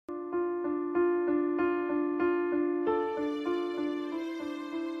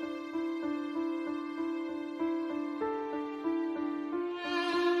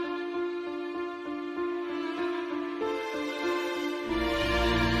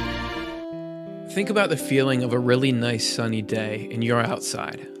Think about the feeling of a really nice sunny day and you're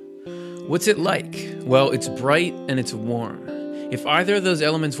outside. What's it like? Well, it's bright and it's warm. If either of those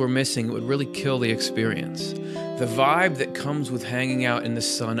elements were missing, it would really kill the experience. The vibe that comes with hanging out in the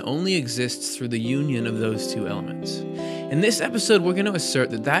sun only exists through the union of those two elements. In this episode, we're going to assert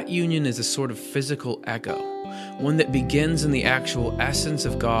that that union is a sort of physical echo, one that begins in the actual essence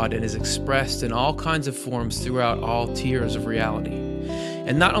of God and is expressed in all kinds of forms throughout all tiers of reality.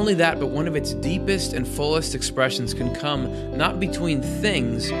 And not only that, but one of its deepest and fullest expressions can come not between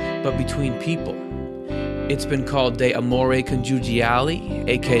things, but between people. It's been called De Amore Conjugiali,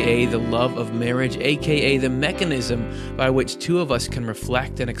 aka the love of marriage, aka the mechanism by which two of us can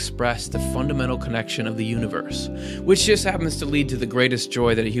reflect and express the fundamental connection of the universe, which just happens to lead to the greatest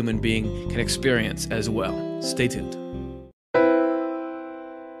joy that a human being can experience as well. Stay tuned.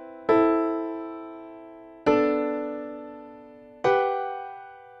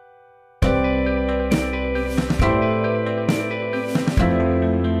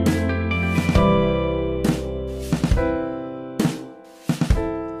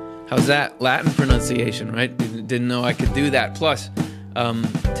 How's that Latin pronunciation, right? Didn't know I could do that. Plus,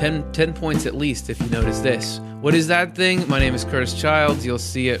 10 points at least if you notice this. What is that thing? My name is Curtis Childs. You'll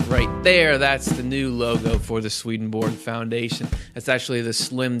see it right there. That's the new logo for the Swedenborg Foundation. That's actually the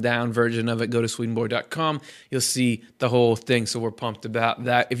slimmed down version of it. Go to Swedenborg.com. You'll see the whole thing, so we're pumped about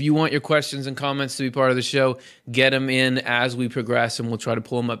that. If you want your questions and comments to be part of the show, get them in as we progress, and we'll try to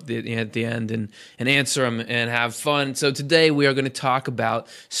pull them up at the end and answer them and have fun. So today we are going to talk about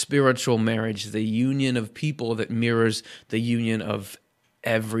spiritual marriage, the union of people that mirrors the union of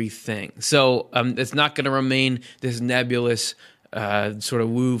everything. So it's not going to remain this nebulous sort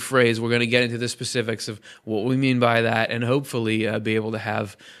of woo phrase. We're going to get into the specifics of what we mean by that and hopefully be able to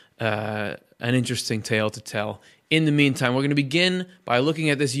have an interesting tale to tell. In the meantime, we're going to begin by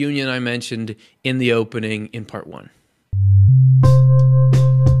looking at this union I mentioned in the opening in part one.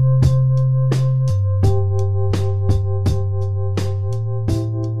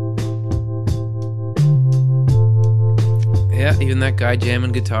 Yeah, even that guy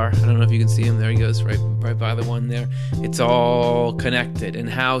jamming guitar. I don't know if you can see him. There he goes, right by the one there. It's all connected. And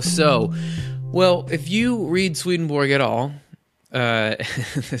how so? Well, if you read Swedenborg at all,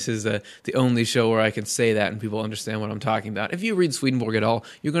 this is the only show where I can say that and people understand what I'm talking about. If you read Swedenborg at all,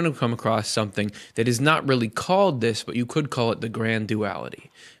 you're going to come across something that is not really called this, but you could call it the grand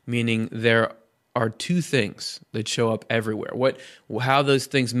duality, meaning there are two things that show up everywhere. How those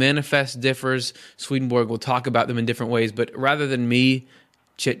things manifest differs. Swedenborg will talk about them in different ways, but rather than me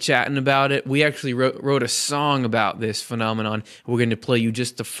chit-chatting about it, we actually wrote a song about this phenomenon. We're going to play you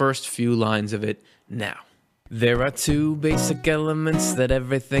just the first few lines of it now. There are two basic elements that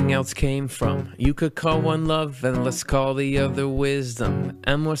everything else came from. You could call one love and let's call the other wisdom.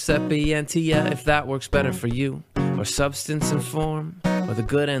 Amor sapientia, if that works better for you. Or substance and form, or the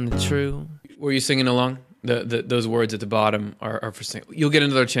good and the true. Were you singing along? Those words at the bottom are for singing. You'll get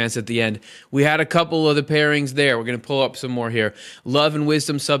another chance at the end. We had a couple of the pairings there. We're going to pull up some more here. Love and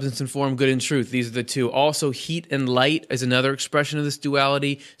wisdom, substance and form, good and truth. These are the two. Also, heat and light is another expression of this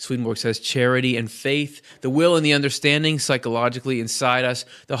duality. Swedenborg says charity and faith. The will and the understanding psychologically inside us.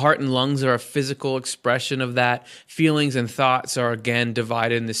 The heart and lungs are a physical expression of that. Feelings and thoughts are again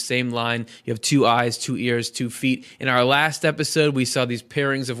divided in the same line. You have 2 eyes, 2 ears, 2 feet. In our last episode, we saw these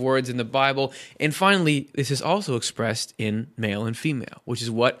pairings of words in the Bible. And finally, this is also expressed in male and female, which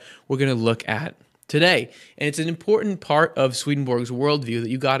is what we're going to look at today. And it's an important part of Swedenborg's worldview that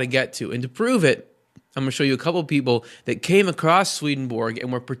you got to get to. And to prove it, I'm going to show you a couple of people that came across Swedenborg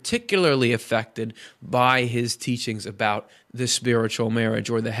and were particularly affected by his teachings about the spiritual marriage,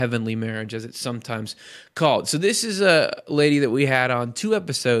 or the heavenly marriage as it's sometimes called. So this is a lady that we had on 2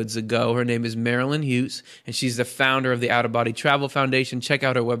 episodes ago. Her name is Marilyn Hughes, and she's the founder of the Out of Body Travel Foundation. Check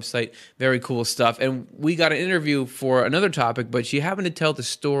out her website. Very cool stuff. And we got an interview for another topic, but she happened to tell the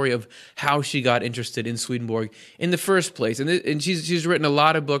story of how she got interested in Swedenborg in the first place. And she's written a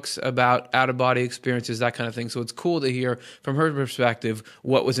lot of books about out-of-body experiences, that kind of thing. So it's cool to hear from her perspective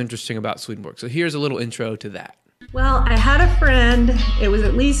what was interesting about Swedenborg. So here's a little intro to that. Well, I had a friend, it was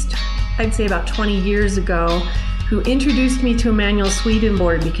at least, I'd say about 20 years ago, who introduced me to Emanuel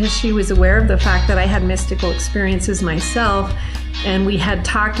Swedenborg because she was aware of the fact that I had mystical experiences myself, and we had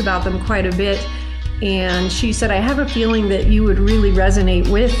talked about them quite a bit. And she said, I have a feeling that you would really resonate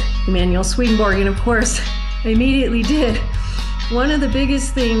with Emanuel Swedenborg. And of course, I immediately did. One of the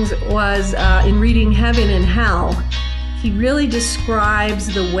biggest things was in reading Heaven and Hell, he really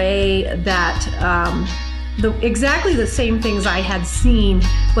describes the way that exactly the same things I had seen,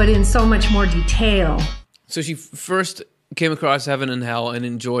 but in so much more detail. So she first came across Heaven and Hell and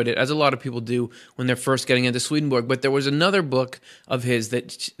enjoyed it, as a lot of people do when they're first getting into Swedenborg. But there was another book of his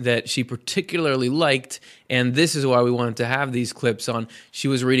that she particularly liked, and this is why we wanted to have these clips on. She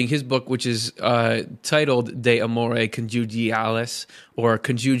was reading his book, which is titled De Amore Conjugialis, or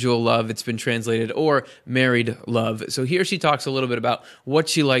Conjugal Love, it's been translated, or Married Love. So here she talks a little bit about what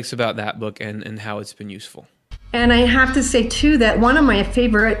she likes about that book and how it's been useful. And I have to say, too, that one of my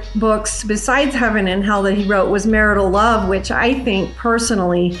favorite books, besides Heaven and Hell, that he wrote was Marital Love, which I think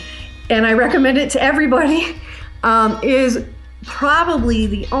personally, and I recommend it to everybody, is probably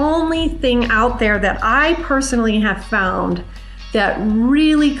the only thing out there that I personally have found that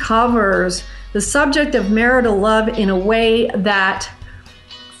really covers the subject of marital love in a way that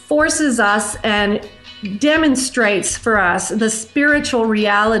forces us and demonstrates for us the spiritual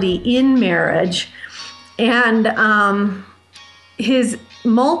reality in marriage. And his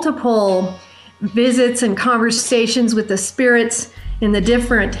multiple visits and conversations with the spirits in the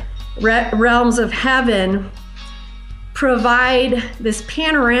different realms of heaven provide this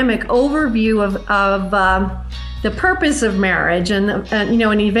panoramic overview of the purpose of marriage, and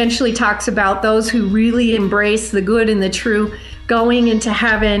he eventually talks about those who really embrace the good and the true going into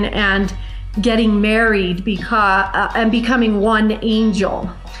heaven and getting married and becoming one angel.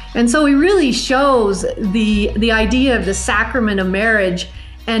 And so he really shows the idea of the sacrament of marriage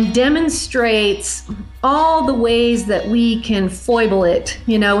and demonstrates all the ways that we can foible it,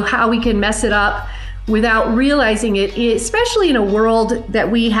 how we can mess it up without realizing it, especially in a world that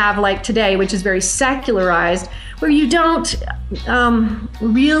we have like today, which is very secularized, where you don't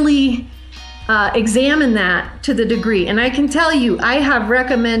really examine that to the degree. And I can tell you, I have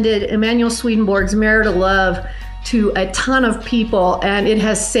recommended Emanuel Swedenborg's Marital Love to a ton of people, and it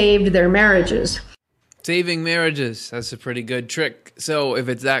has saved their marriages. Saving marriages, that's a pretty good trick. So if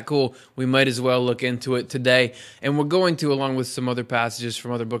it's that cool, we might as well look into it today. And we're going to, along with some other passages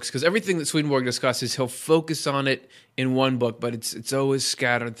from other books, because everything that Swedenborg discusses, he'll focus on it in one book, but it's always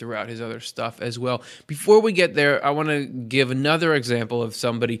scattered throughout his other stuff as well. Before we get there, I want to give another example of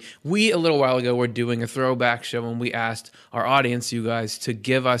somebody. We, a little while ago, were doing a throwback show, and we asked our audience, you guys, to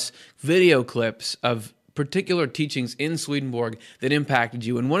give us video clips of particular teachings in Swedenborg that impacted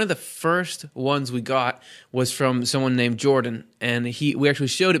you. And one of the first ones we got was from someone named Jordan. And we actually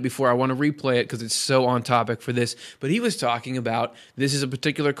showed it before. I want to replay it because it's so on topic for this. But he was talking about, this is a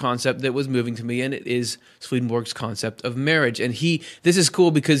particular concept that was moving to me, and it is Swedenborg's concept of marriage. And this is cool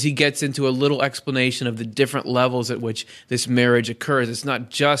because he gets into a little explanation of the different levels at which this marriage occurs. We're not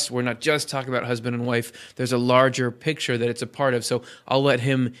just talking about husband and wife. There's a larger picture that it's a part of. So I'll let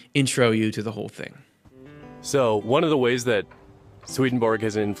him intro you to the whole thing. So one of the ways that Swedenborg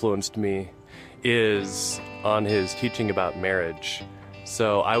has influenced me is on his teaching about marriage.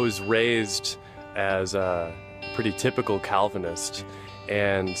 So I was raised as a pretty typical Calvinist,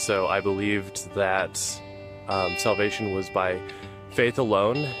 and so I believed that salvation was by faith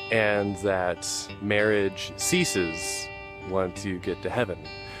alone, and that marriage ceases once you get to heaven,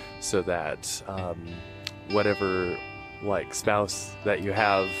 so that whatever spouse that you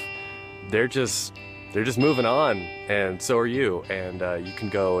have, they're just moving on, and so are you. And you can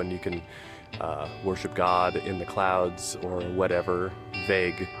go and you can worship God in the clouds or whatever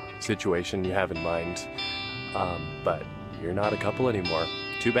vague situation you have in mind. But you're not a couple anymore.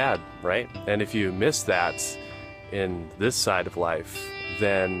 Too bad, right? And if you miss that in this side of life,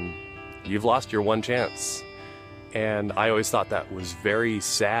 then you've lost your one chance. And I always thought that was very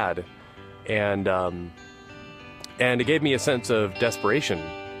sad. And it gave me a sense of desperation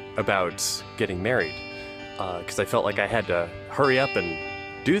about getting married, because I felt like I had to hurry up and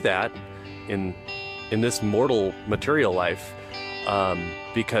do that in this mortal material life,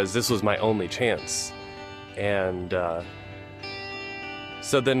 because this was my only chance. And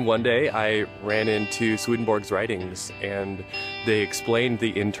so then one day I ran into Swedenborg's writings, and they explained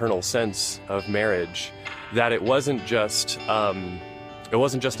the internal sense of marriage, that it wasn't just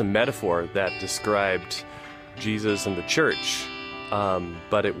a metaphor that described Jesus and the church,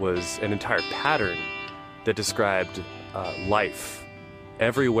 but it was an entire pattern that described life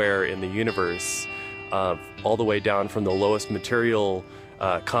everywhere in the universe, all the way down from the lowest material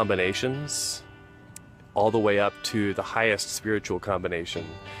combinations, all the way up to the highest spiritual combination.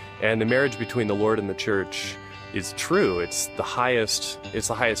 And the marriage between the Lord and the church is true. It's the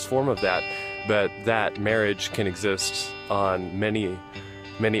highest form of that, but that marriage can exist on many,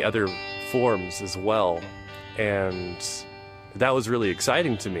 many other forms as well. And that was really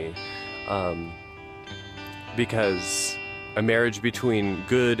exciting to me, because a marriage between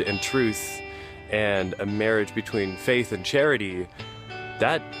good and truth, and a marriage between faith and charity,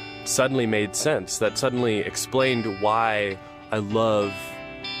 that suddenly made sense, that suddenly explained why I love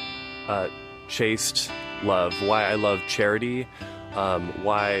chaste love, why I love charity,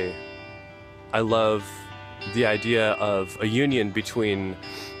 why I love the idea of a union between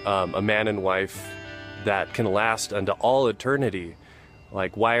a man and wife that can last unto all eternity.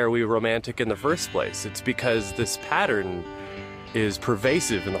 Like, why are we romantic in the first place? It's because this pattern is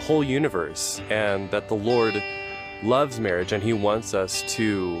pervasive in the whole universe, and that the Lord loves marriage, and he wants us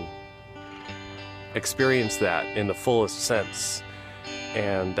to experience that in the fullest sense.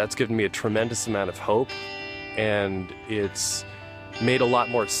 And that's given me a tremendous amount of hope, and it's made a lot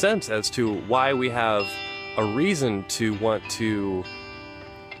more sense as to why we have a reason to want to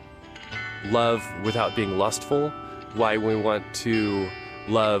love without being lustful, why we want to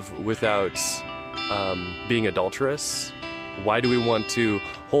love without being adulterous. Why do we want to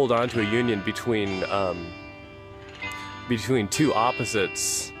hold on to a union between two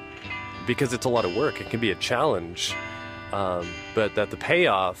opposites? Because it's a lot of work. It can be a challenge, but that the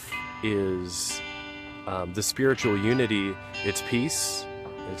payoff is the spiritual unity. It's peace.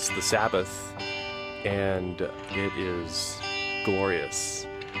 It's the Sabbath, and it is glorious.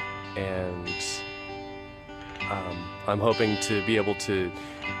 And I'm hoping to be able to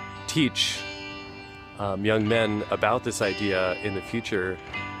teach young men about this idea in the future,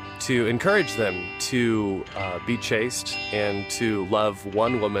 to encourage them to be chaste and to love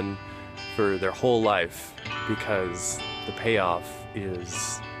one woman for their whole life, because the payoff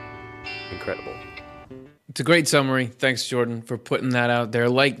is incredible. It's a great summary. Thanks, Jordan, for putting that out there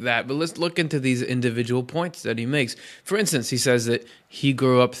like that. But let's look into these individual points that he makes. For instance, he says that he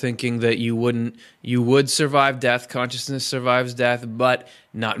grew up thinking that you would survive death, consciousness survives death, but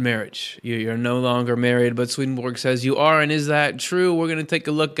not marriage. You're no longer married, but Swedenborg says you are, and is that true? We're going to take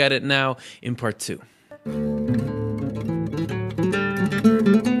a look at it now in part 2.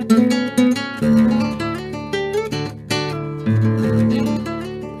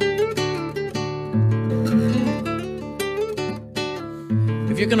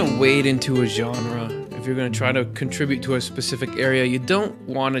 If you're going to wade into a genre, if you're going to try to contribute to a specific area, you don't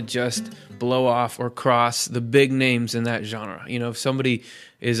want to just blow off or cross the big names in that genre. You know, if somebody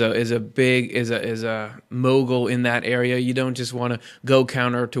is a mogul in that area, you don't just want to go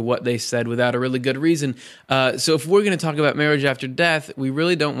counter to what they said without a really good reason. So if we're going to talk about marriage after death, we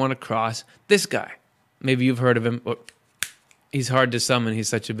really don't want to cross this guy. Maybe you've heard of him. He's hard to summon. He's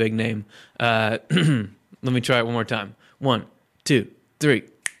such a big name. Let me try it one more time. 1, 2, 3.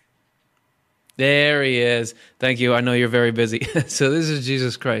 There he is. Thank you. I know you're very busy. So this is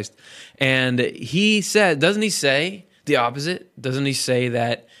Jesus Christ. And he said, doesn't he say the opposite? Doesn't he say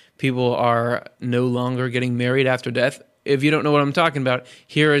that people are no longer getting married after death? If you don't know what I'm talking about,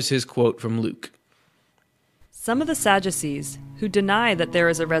 here is his quote from Luke. Some of the Sadducees, who deny that there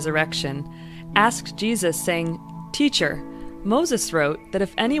is a resurrection, asked Jesus, saying, "Teacher, Moses wrote that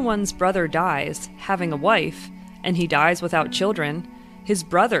if anyone's brother dies, having a wife, and he dies without children, his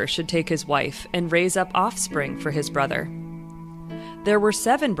brother should take his wife and raise up offspring for his brother. There were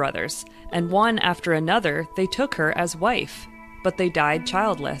 7 brothers, and one after another they took her as wife, but they died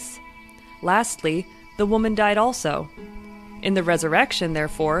childless. Lastly, the woman died also. In the resurrection,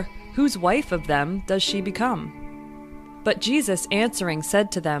 therefore, whose wife of them does she become?" But Jesus answering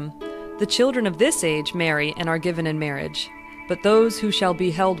said to them, "The children of this age marry and are given in marriage, but those who shall be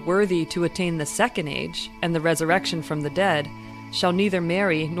held worthy to attain the second age and the resurrection from the dead shall neither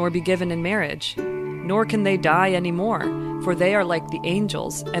marry nor be given in marriage, nor can they die any more, for they are like the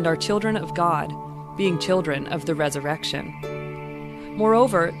angels and are children of God, being children of the resurrection.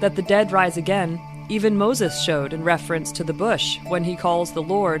 Moreover, that the dead rise again, even Moses showed in reference to the bush when he calls the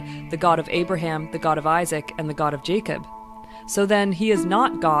Lord the God of Abraham, the God of Isaac, and the God of Jacob. So then he is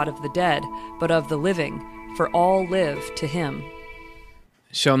not God of the dead, but of the living, for all live to him.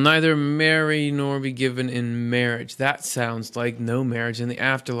 Shall neither marry nor be given in marriage. That sounds like no marriage in the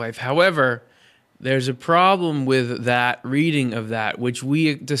afterlife. However, there's a problem with that reading of that, which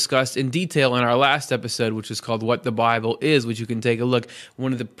we discussed in detail in our last episode, which is called What the Bible Is, which you can take a look.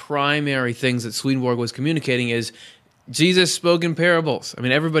 One of the primary things that Swedenborg was communicating is Jesus spoke in parables. I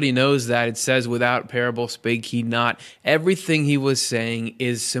mean, everybody knows that. It says, without parable spake he not. Everything he was saying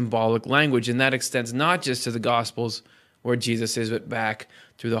is symbolic language, and that extends not just to the Gospels, where Jesus is, but back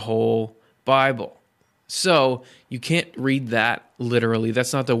through the whole Bible. So you can't read that literally.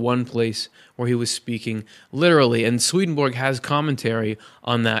 That's not the one place where he was speaking literally. And Swedenborg has commentary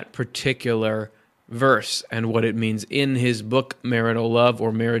on that particular verse and what it means in his book, Marital Love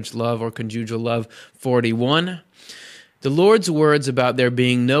or Marriage Love or Conjugal Love 41. The Lord's words about there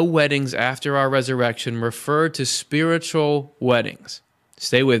being no weddings after our resurrection refer to spiritual weddings.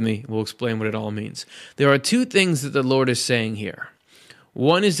 Stay with me. We'll explain what it all means. There are two things that the Lord is saying here.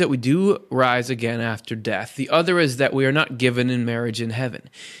 One is that we do rise again after death. The other is that we are not given in marriage in heaven.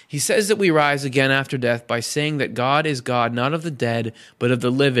 He says that we rise again after death by saying that God is God, not of the dead, but of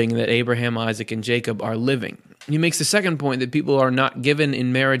the living, that Abraham, Isaac, and Jacob are living. He makes the second point that people are not given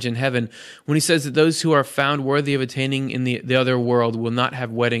in marriage in heaven when he says that those who are found worthy of attaining in the other world will not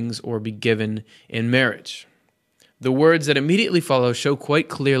have weddings or be given in marriage. The words that immediately follow show quite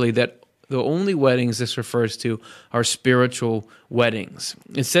clearly that the only weddings this refers to are spiritual weddings.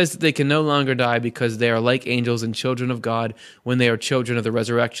 It says that they can no longer die because they are like angels and children of God when they are children of the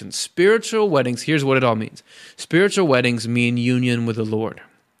resurrection. Spiritual weddings, here's what it all means. Spiritual weddings mean union with the Lord.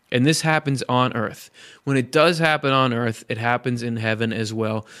 And this happens on earth. When it does happen on earth, it happens in heaven as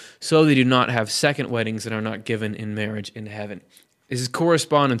well. So they do not have second weddings and are not given in marriage in heaven. This is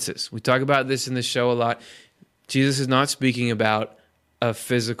correspondences. We talk about this in the show a lot. Jesus is not speaking about a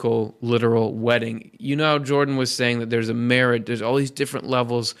physical, literal wedding. You know how Jordan was saying that there's a marriage, there's all these different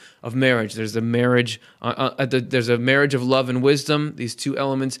levels of marriage. There's a marriage, there's a marriage of love and wisdom, these two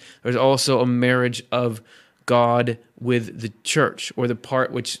elements. There's also a marriage of God with the church, or the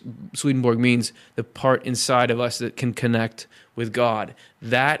part which Swedenborg means the part inside of us that can connect with God.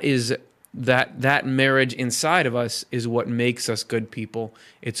 That marriage inside of us is what makes us good people.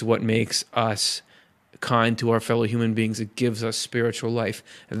 It's what makes us kind to our fellow human beings. It gives us spiritual life.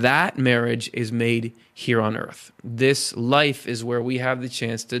 That marriage is made here on earth. This life is where we have the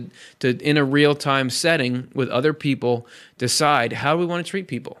chance to in a real-time setting with other people, decide how we want to treat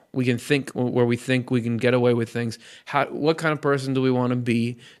people. We can think where we think we can get away with things. What kind of person do we want to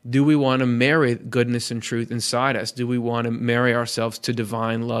be? Do we want to marry goodness and truth inside us? Do we want to marry ourselves to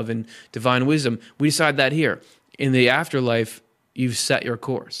divine love and divine wisdom? We decide that here. In the afterlife, you've set your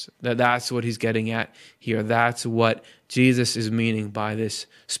course. That's what he's getting at here. That's what Jesus is meaning by this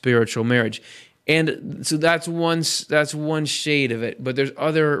spiritual marriage. And so that's one shade of it, but there's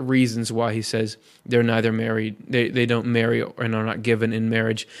other reasons why he says they're neither married, they don't marry and are not given in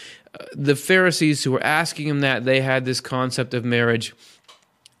marriage. The Pharisees who were asking him that, they had this concept of marriage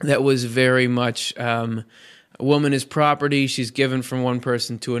that was very much a woman is property. She's given from one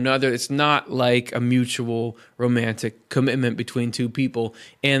person to another. It's not like a mutual romantic commitment between two people.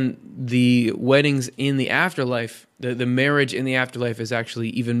 And the weddings in the afterlife, the marriage in the afterlife is actually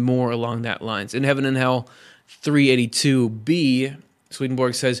even more along that lines. In Heaven and Hell 382b,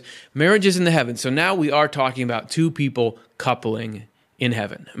 Swedenborg says, marriage is in the heavens. So now we are talking about two people coupling in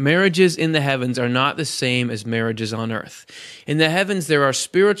heaven. Marriages in the heavens are not the same as marriages on earth. In the heavens, there are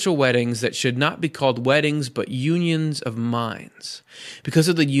spiritual weddings that should not be called weddings, but unions of minds, because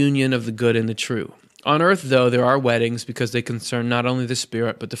of the union of the good and the true. On earth, though, there are weddings because they concern not only the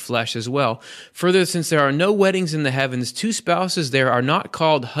spirit, but the flesh as well. Further, since there are no weddings in the heavens, two spouses there are not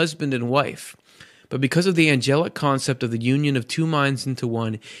called husband and wife. But because of the angelic concept of the union of two minds into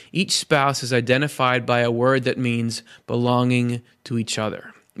one, each spouse is identified by a word that means belonging to each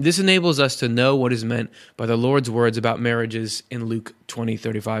other. This enables us to know what is meant by the Lord's words about marriages in Luke 20,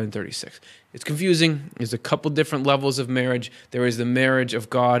 35, and 36. It's confusing. There's a couple different levels of marriage. There is the marriage of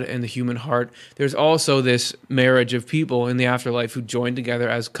God and the human heart. There's also this marriage of people in the afterlife who join together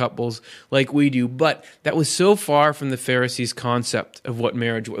as couples like we do. But that was so far from the Pharisees' concept of what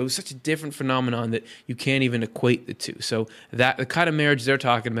marriage was. It was such a different phenomenon that you can't even equate the two. So that the kind of marriage they're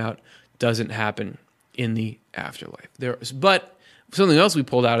talking about doesn't happen in the afterlife. But something else we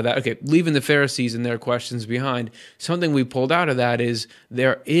pulled out of that, okay, leaving the Pharisees and their questions behind, something we pulled out of that is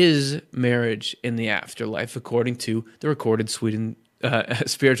there is marriage in the afterlife according to the recorded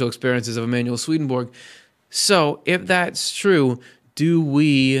spiritual experiences of Emanuel Swedenborg. So if that's true, do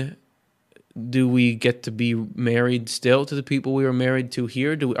we get to be married still to the people we were married to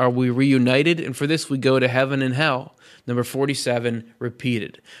here? Are we reunited? And for this, we go to Heaven and Hell, number 47,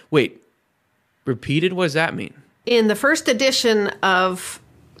 repeated. Wait, repeated? What does that mean? In the first edition of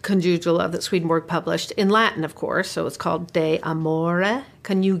Conjugal Love that Swedenborg published, in Latin, of course, so it's called De Amore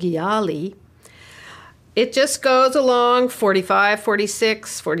Conjugiali, it just goes along 45,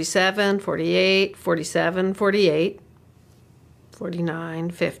 46, 47, 48, 47, 48,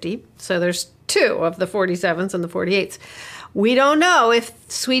 49, 50. So there's two of the 47s and the 48s. We don't know if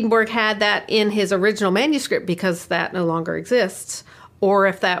Swedenborg had that in his original manuscript because that no longer exists, or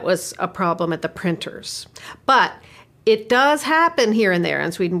if that was a problem at the printers. But it does happen here and there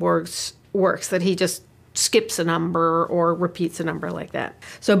in Swedenborg's works that he just skips a number or repeats a number like that.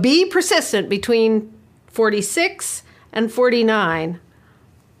 So be persistent between 46 and 49.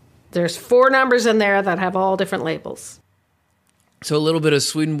 There's 4 numbers in there that have all different labels. So a little bit of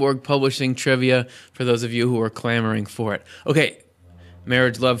Swedenborg publishing trivia for those of you who are clamoring for it. Okay,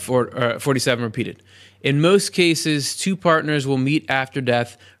 Marriage Love 47 repeated. In most cases, two partners will meet after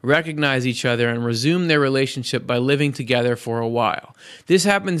death, recognize each other, and resume their relationship by living together for a while. This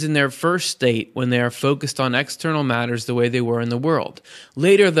happens in their first state when they are focused on external matters the way they were in the world.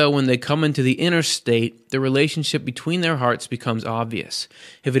 Later, though, when they come into the inner state, the relationship between their hearts becomes obvious.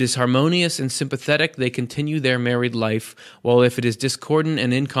 If it is harmonious and sympathetic, they continue their married life, while if it is discordant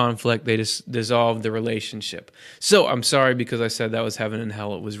and in conflict, they dissolve the relationship. So, I'm sorry because I said that was heaven and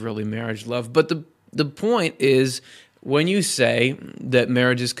hell. It was really marriage love. But the point is, when you say that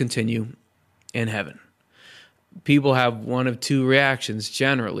marriages continue in heaven, people have one of two reactions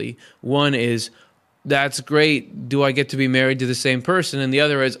generally. One is, that's great. Do I get to be married to the same person? And the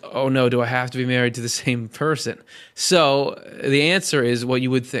other is, oh no, do I have to be married to the same person? So the answer is what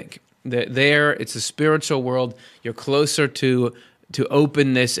you would think. That there, it's a spiritual world. You're closer to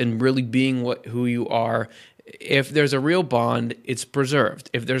openness and really being who you are. If there's a real bond, it's preserved.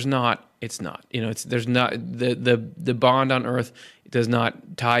 If there's not, it's not. There's not the bond on earth does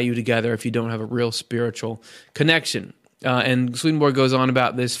not tie you together if you don't have a real spiritual connection. And Swedenborg goes on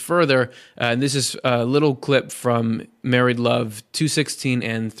about this further. And this is a little clip from Married Love 216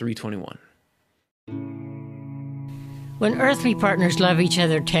 and 321. When earthly partners love each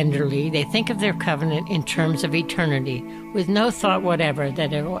other tenderly, they think of their covenant in terms of eternity, with no thought whatever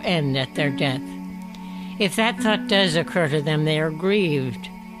that it will end at their death. If that thought does occur to them, they are grieved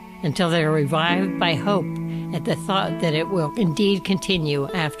until they are revived by hope at the thought that it will indeed continue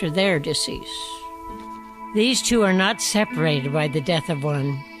after their decease. These two are not separated by the death of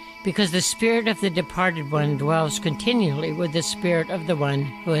one, because the spirit of the departed one dwells continually with the spirit of the one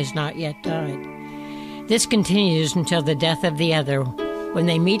who has not yet died. This continues until the death of the other, when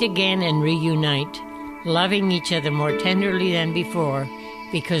they meet again and reunite, loving each other more tenderly than before,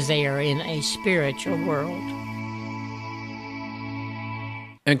 because they are in a spiritual world.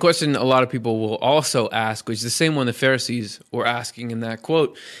 And a question a lot of people will also ask, which is the same one the Pharisees were asking in that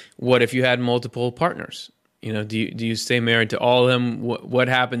quote, what if you had multiple partners? Do you stay married to all of them? What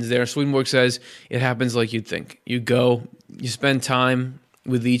happens there? Swedenborg says it happens like you'd think. You go, you spend time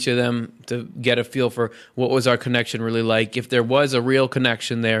with each of them to get a feel for what was our connection really like. If there was a real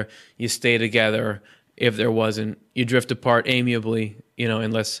connection there, you stay together. If there wasn't, you drift apart amiably,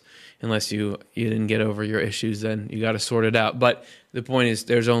 unless you didn't get over your issues, then you got to sort it out. But the point is,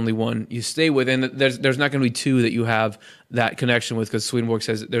 there's only one you stay with, and there's not going to be two that you have that connection with, because Swedenborg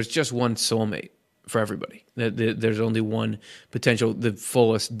says there's just one soulmate for everybody. There's only one potential, the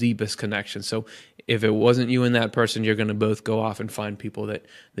fullest, deepest connection. So if it wasn't you and that person, you're going to both go off and find people that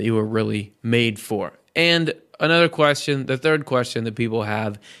you were really made for. And another question, the third question that people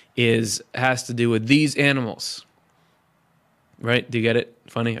have has to do with these animals. Right? Do you get it?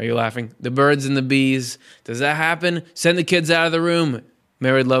 Funny? Are you laughing? The birds and the bees. Does that happen? Send the kids out of the room.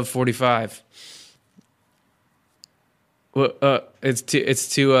 Married Love 45. Well, it's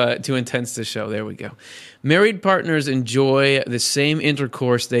too intense to show. There we go. Married partners enjoy the same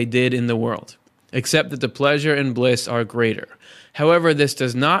intercourse they did in the world, except that the pleasure and bliss are greater. However, this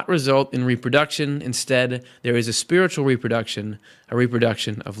does not result in reproduction. Instead, there is a spiritual reproduction, a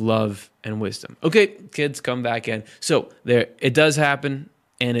reproduction of love and wisdom. Okay, kids, come back in. So it does happen,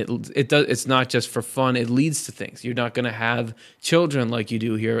 and it's not just for fun. It leads to things. You're not going to have children like you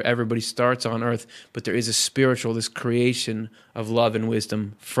do here. Everybody starts on earth, but there is a spiritual, this creation of love and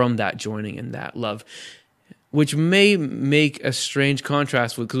wisdom from that joining in that love, which may make a strange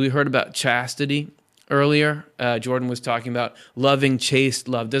contrast with, because we heard about chastity earlier. Jordan was talking about loving chaste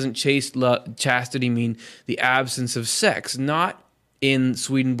love. Doesn't chastity mean the absence of sex? Not in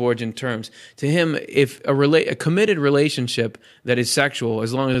Swedenborgian terms. To him, if a committed relationship that is sexual,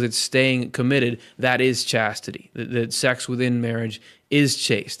 as long as it's staying committed, that is chastity. That sex within marriage is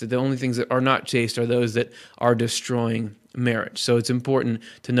chaste. That the only things that are not chaste are those that are destroying marriage. So it's important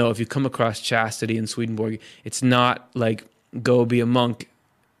to know, if you come across chastity in Swedenborg, it's not like go be a monk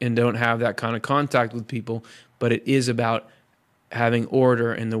and don't have that kind of contact with people, but it is about having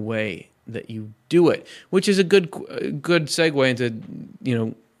order in the way that you do it, which is a good segue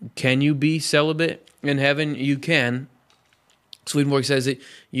into, can you be celibate in heaven? You can. Swedenborg says that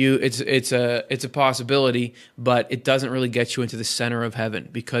it's a possibility, but it doesn't really get you into the center of heaven,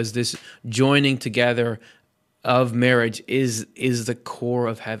 because this joining together of marriage is the core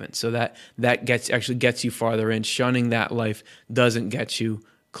of heaven. So that gets you farther in. Shunning that life doesn't get you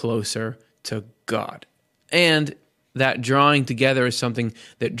closer to God. And that drawing together is something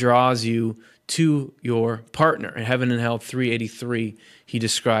that draws you to your partner. In Heaven and Hell 383, he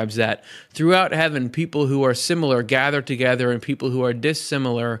describes that. Throughout heaven, people who are similar gather together, and people who are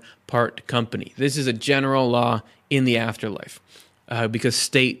dissimilar part company. This is a general law in the afterlife. because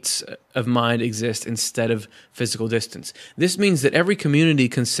states of mind exist instead of physical distance. This means that every community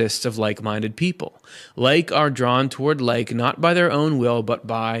consists of like-minded people. Like are drawn toward like, not by their own will, but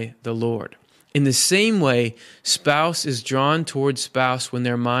by the Lord. In the same way, spouse is drawn toward spouse when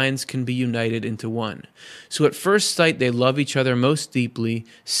their minds can be united into one. So at first sight, they love each other most deeply,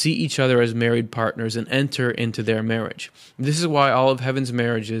 see each other as married partners, and enter into their marriage. This is why all of heaven's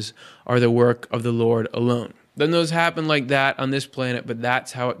marriages are the work of the Lord alone. Doesn't those happen like that on this planet, but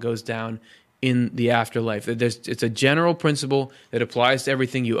that's how it goes down in the afterlife. It's a general principle that applies to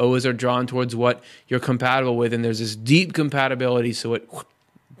everything. You always are drawn towards what you're compatible with, and there's this deep compatibility, so it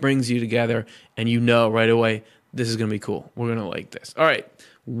brings you together, and you know right away, this is going to be cool. We're going to like this. All right.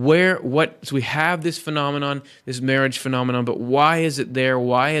 So we have this phenomenon, this marriage phenomenon, but why is it there?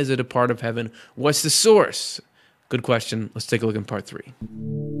 Why is it a part of heaven? What's the source? Good question. Let's take a look in part 3.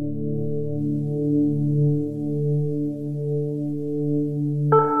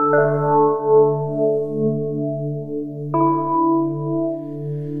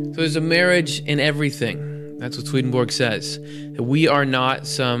 So there's a marriage in everything. That's what Swedenborg says. That we are not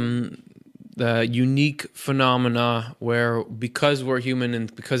some unique phenomena where, because we're human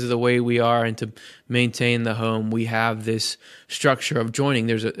and because of the way we are, and to maintain the home, we have this structure of joining.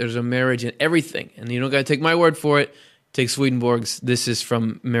 There's a marriage in everything, and you don't got to take my word for it. Take Swedenborg's. This is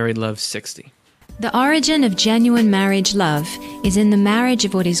from Married Love 60. The origin of genuine marriage love is in the marriage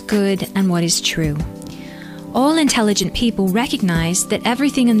of what is good and what is true. All intelligent people recognize that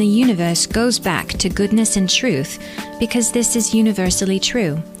everything in the universe goes back to goodness and truth because this is universally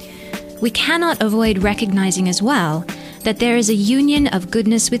true. We cannot avoid recognizing as well that there is a union of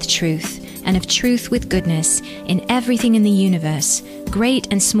goodness with truth and of truth with goodness in everything in the universe, great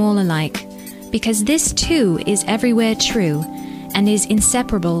and small alike, because this too is everywhere true and is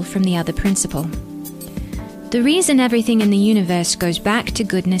inseparable from the other principle. The reason everything in the universe goes back to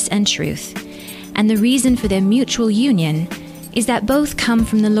goodness and truth, and the reason for their mutual union, is that both come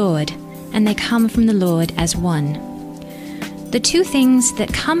from the Lord, and they come from the Lord as one. The two things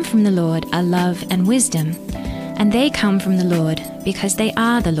that come from the Lord are love and wisdom, and they come from the Lord because they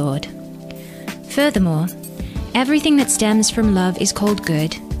are the Lord. Furthermore, everything that stems from love is called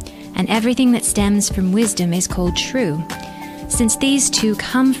good, and everything that stems from wisdom is called true. Since these two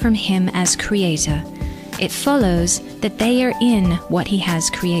come from Him as Creator, it follows that they are in what He has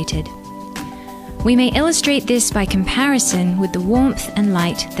created. We may illustrate this by comparison with the warmth and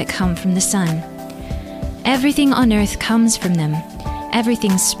light that come from the sun. Everything on earth comes from them.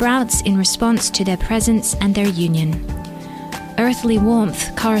 Everything sprouts in response to their presence and their union. Earthly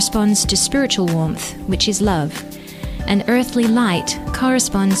warmth corresponds to spiritual warmth, which is love, and earthly light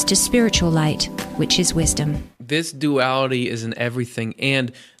corresponds to spiritual light, which is wisdom. This duality is in everything,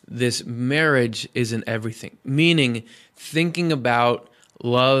 and this marriage is in everything, meaning thinking about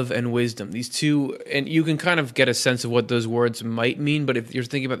love and wisdom. These two, and you can kind of get a sense of what those words might mean, but if you're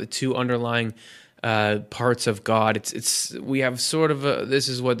thinking about the two underlying parts of God, we have sort of this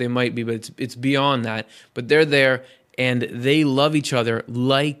is what they might be, but it's beyond that. But they're there, and they love each other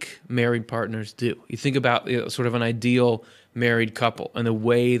like married partners do. You think about sort of an ideal married couple and the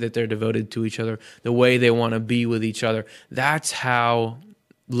way that they're devoted to each other, the way they want to be with each other. That's how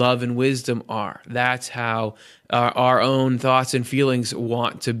love and wisdom are. That's how our own thoughts and feelings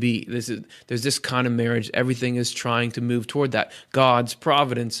want to be. There's this kind of marriage. Everything is trying to move toward that. God's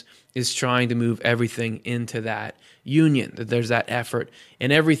providence is trying to move everything into that union. That there's that effort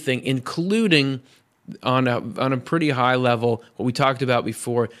in everything, including on a pretty high level, what we talked about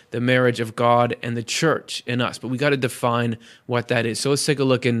before, the marriage of God and the church in us. But we got to define what that is. So let's take a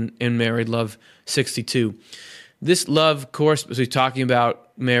look in Married Love 62. This love course, as we're talking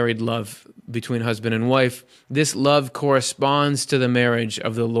about married love between husband and wife, this love corresponds to the marriage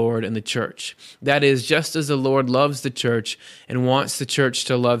of the Lord and the church. That is, just as the Lord loves the church and wants the church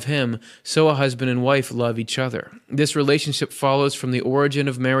to love Him, so a husband and wife love each other. This relationship follows from the origin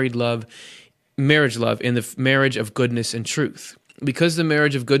of marriage love in the marriage of goodness and truth. Because the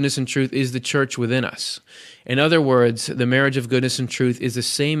marriage of goodness and truth is the church within us. In other words, the marriage of goodness and truth is the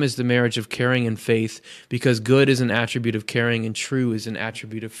same as the marriage of caring and faith, because good is an attribute of caring and true is an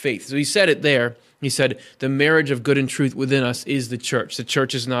attribute of faith. So he said it there. He said the marriage of good and truth within us is the church. The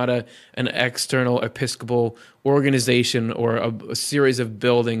church is not an external episcopal organization or a series of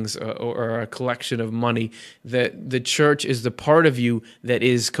buildings or a collection of money. The church is the part of you that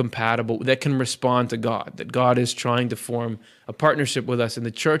is compatible, that can respond to God, that God is trying to form a partnership with us, and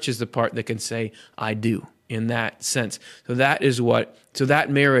the church is the part that can say, I do, in that sense. So that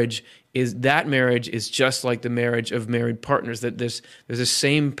marriage is just like the marriage of married partners, that there's the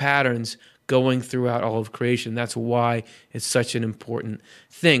same patterns going throughout all of creation. That's why it's such an important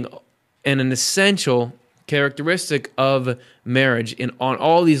thing. And an essential characteristic of marriage on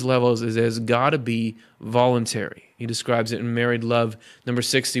all these levels is it's got to be voluntary. He describes it in Married Love, number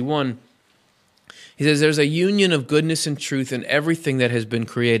 61. He says, there's a union of goodness and truth in everything that has been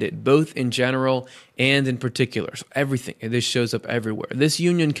created, both in general and in particular. So everything, and this shows up everywhere. This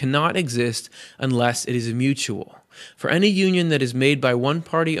union cannot exist unless it is mutual. For any union that is made by one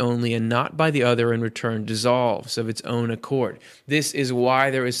party only and not by the other in return dissolves of its own accord. This is why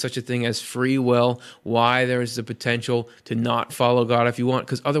there is such a thing as free will, why there is the potential to not follow God if you want,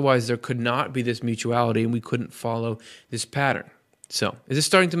 because otherwise there could not be this mutuality and we couldn't follow this pattern. So, is this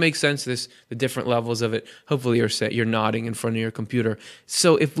starting to make sense, the different levels of it? Hopefully you're nodding in front of your computer.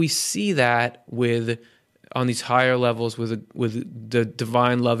 So if we see that on these higher levels with the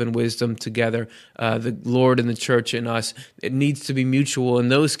divine love and wisdom together, the Lord and the church in us, it needs to be mutual. In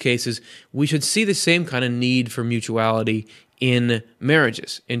those cases, we should see the same kind of need for mutuality in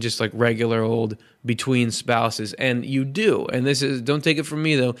marriages, in just like regular old between spouses. And you do. And don't take it from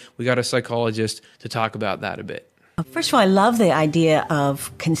me though, we got a psychologist to talk about that a bit. First of all, I love the idea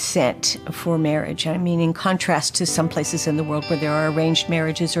of consent for marriage. I mean, in contrast to some places in the world where there are arranged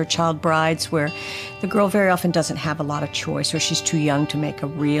marriages or child brides where the girl very often doesn't have a lot of choice or she's too young to make a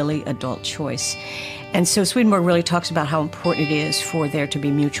really adult choice. And so Swedenborg really talks about how important it is for there to be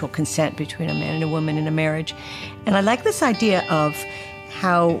mutual consent between a man and a woman in a marriage. And I like this idea of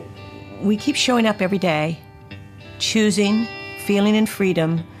how we keep showing up every day, choosing, feeling in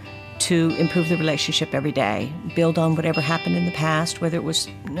freedom to improve the relationship every day, build on whatever happened in the past, whether it was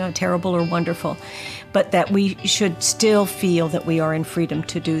terrible or wonderful, but that we should still feel that we are in freedom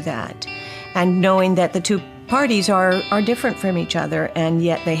to do that. And knowing that the two parties are different from each other, and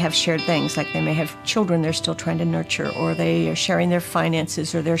yet they have shared things, like they may have children they're still trying to nurture, or they are sharing their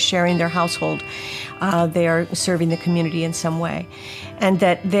finances, or they're sharing their household. They are serving the community in some way, and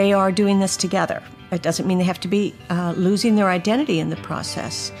that they are doing this together. It doesn't mean they have to be losing their identity in the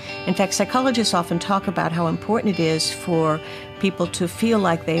process. In fact, psychologists often talk about how important it is for people to feel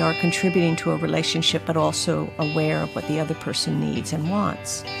like they are contributing to a relationship, but also aware of what the other person needs and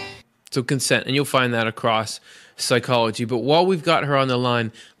wants. So consent, and you'll find that across psychology. But while we've got her on the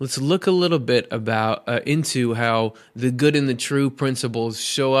line, let's look a little bit into how the good and the true principles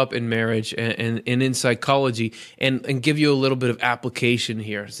show up in marriage and in psychology, and give you a little bit of application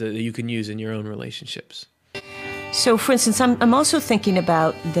here so that you can use in your own relationships. So, for instance, I'm also thinking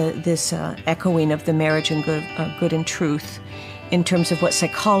about this echoing of the marriage and good and truth in terms of what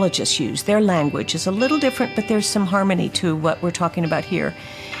psychologists use. Their language is a little different, but there's some harmony to what we're talking about here.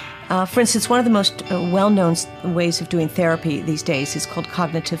 For instance, one of the most well-known ways of doing therapy these days is called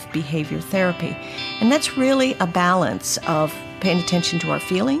cognitive behavior therapy. And that's really a balance of paying attention to our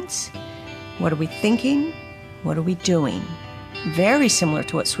feelings. What are we thinking? What are we doing? Very similar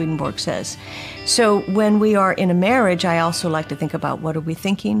to what Swedenborg says. So when we are in a marriage, I also like to think about what are we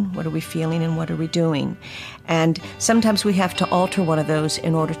thinking, what are we feeling, and what are we doing? And sometimes we have to alter one of those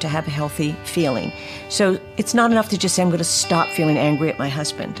in order to have a healthy feeling. So it's not enough to just say, I'm going to stop feeling angry at my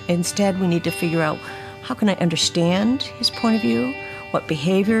husband. Instead, we need to figure out, how can I understand his point of view? What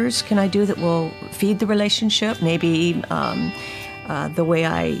behaviors can I do that will feed the relationship? Maybe the way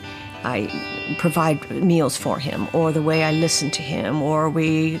I provide meals for him, or the way I listen to him, or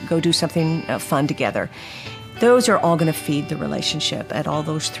we go do something fun together. Those are all going to feed the relationship at all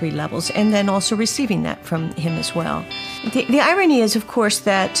those three levels, and then also receiving that from him as well. The irony is, of course,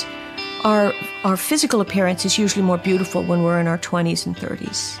 that our physical appearance is usually more beautiful when we're in our 20s and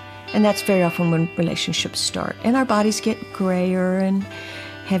 30s, and that's very often when relationships start, and our bodies get grayer and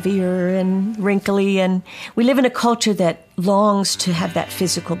heavier and wrinkly, and we live in a culture that longs to have that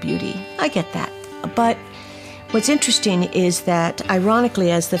physical beauty. I get that. But what's interesting is that, ironically,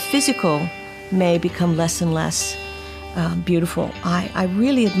 as the physical may become less and less beautiful, I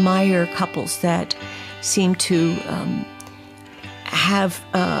really admire couples that seem to have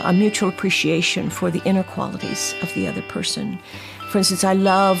a mutual appreciation for the inner qualities of the other person. For instance, I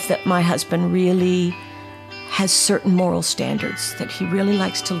love that my husband really has certain moral standards that he really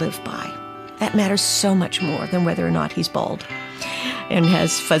likes to live by. That matters so much more than whether or not he's bald and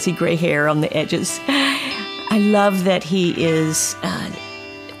has fuzzy gray hair on the edges. I love that he is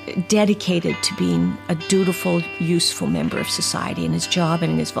dedicated to being a dutiful, useful member of society in his job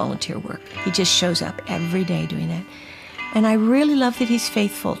and in his volunteer work. He just shows up every day doing that. And I really love that he's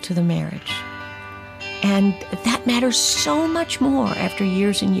faithful to the marriage. And that matters so much more after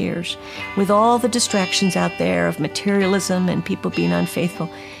years and years. With all the distractions out there of materialism and people being unfaithful,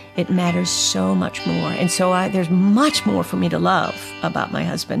 it matters so much more. And so there's much more for me to love about my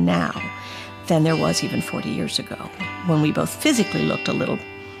husband now than there was even 40 years ago, when we both physically looked a little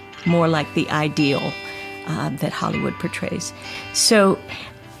more like the ideal that Hollywood portrays. So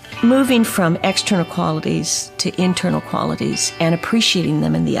moving from external qualities to internal qualities and appreciating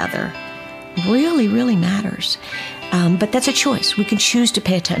them in the other really, really matters. But that's a choice. We can choose to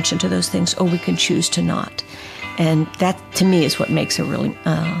pay attention to those things, or we can choose to not. And that, to me, is what makes a really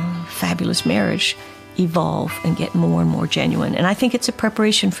fabulous marriage evolve and get more and more genuine. And I think it's a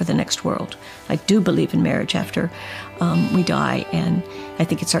preparation for the next world. I do believe in marriage after we die, and I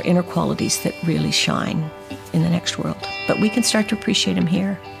think it's our inner qualities that really shine in the next world. But we can start to appreciate them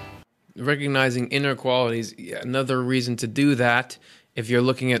here. Recognizing inner qualities, another reason to do that, if you're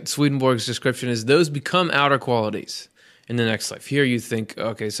looking at Swedenborg's description, is those become outer qualities in the next life. Here you think,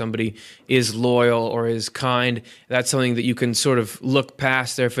 okay, somebody is loyal or is kind. That's something that you can sort of look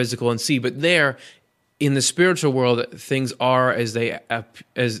past their physical and see. But there, in the spiritual world, things are as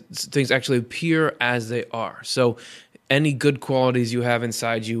things actually appear as they are. So any good qualities you have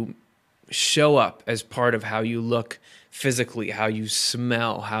inside you show up as part of how you look physically, how you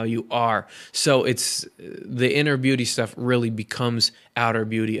smell, how you are. So it's the inner beauty stuff really becomes outer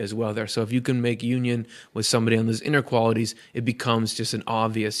beauty as well there. So if you can make union with somebody on those inner qualities, it becomes just an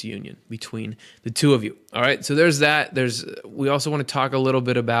obvious union between the two of you. All right, so there's that. We also want to talk a little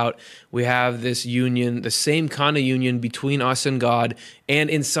bit about, we have this union, the same kind of union between us and God, and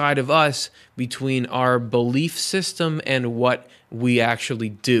inside of us between our belief system and what we actually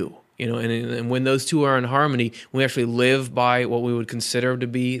do. And when those two are in harmony, we actually live by what we would consider to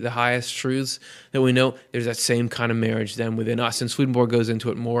be the highest truths that we know. There's that same kind of marriage then within us. And Swedenborg goes into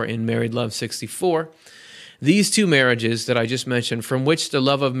it more in Married Love 64. These two marriages that I just mentioned, from which the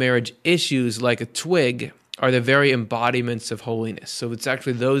love of marriage issues like a twig, are the very embodiments of holiness. So it's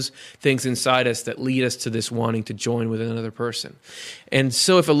actually those things inside us that lead us to this wanting to join with another person. And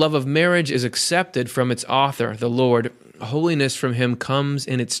so if a love of marriage is accepted from its author, the Lord, holiness from him comes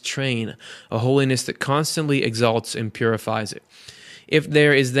in its train, a holiness that constantly exalts and purifies it. If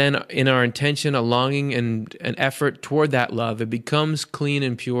there is then in our intention a longing and an effort toward that love, it becomes clean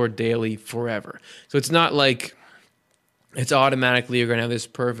and pure daily forever. So it's not like it's automatically you're going to have this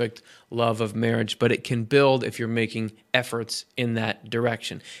perfect love of marriage, but it can build if you're making efforts in that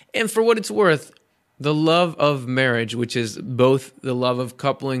direction. And for what it's worth, the love of marriage, which is both the love of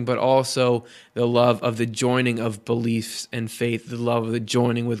coupling, but also the love of the joining of beliefs and faith, the love of the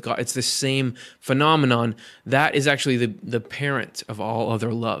joining with God, it's the same phenomenon. That is actually the parent of all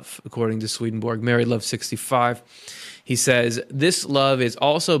other love, according to Swedenborg. Married Love 65. He says, this love is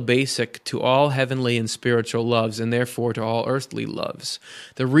also basic to all heavenly and spiritual loves, and therefore to all earthly loves.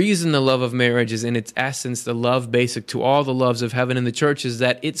 The reason the love of marriage is in its essence the love basic to all the loves of heaven and the church is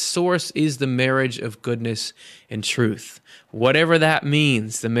that its source is the marriage of goodness and truth. Whatever that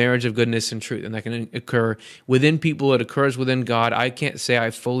means, the marriage of goodness and truth, and that can occur within people, it occurs within God. I can't say I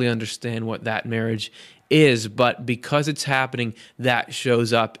fully understand what that marriage is, but because it's happening, that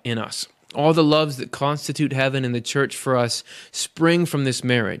shows up in us. All the loves that constitute heaven and the church for us spring from this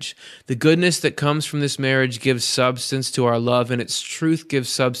marriage. The goodness that comes from this marriage gives substance to our love, and its truth gives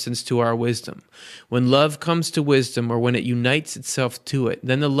substance to our wisdom. When love comes to wisdom, or when it unites itself to it,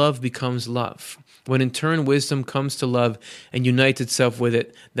 then the love becomes love. When in turn wisdom comes to love and unites itself with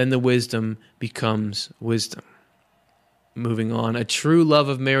it, then the wisdom becomes wisdom. Moving on, a true love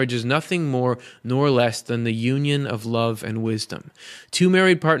of marriage is nothing more nor less than the union of love and wisdom. Two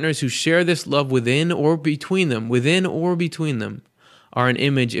married partners who share this love within or between them, are an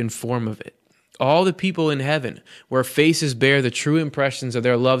image and form of it. All the people in heaven, where faces bear the true impressions of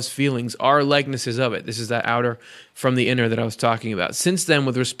their love's feelings, are likenesses of it. This is that outer from the inner that I was talking about. Since then,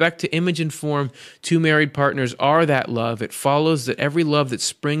 with respect to image and form, two married partners are that love. It follows that every love that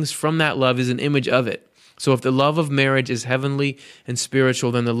springs from that love is an image of it. So if the love of marriage is heavenly and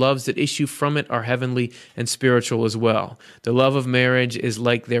spiritual, then the loves that issue from it are heavenly and spiritual as well. The love of marriage is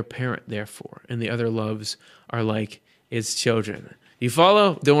like their parent, therefore, and the other loves are like its children. You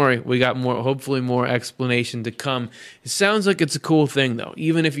follow? Don't worry, we got more, hopefully more explanation to come. It sounds like it's a cool thing, though,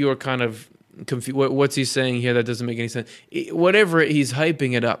 even if you were kind of confused. What's he saying here? That doesn't make any sense. Whatever, he's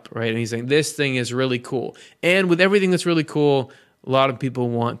hyping it up, right? And he's saying, this thing is really cool. And with everything that's really cool, a lot of people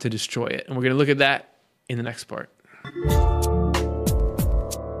want to destroy it. And we're going to look at that in the next part.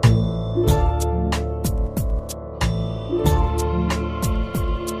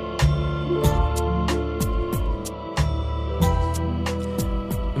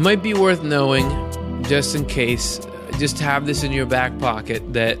 It might be worth knowing, just in case, just have this in your back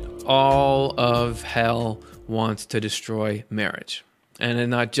pocket, that all of hell wants to destroy marriage.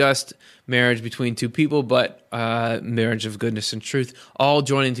 And not just marriage between two people, but marriage of goodness and truth, all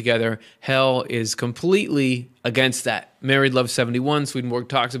joining together. Hell is completely against that. Married Love 71, Swedenborg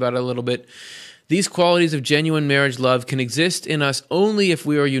talks about it a little bit. These qualities of genuine marriage love can exist in us only if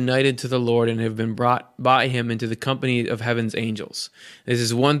we are united to the Lord and have been brought by him into the company of heaven's angels. This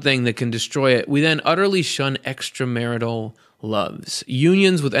is one thing that can destroy it. We then utterly shun extramarital loves,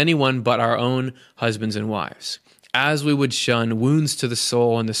 unions with anyone but our own husbands and wives, as we would shun wounds to the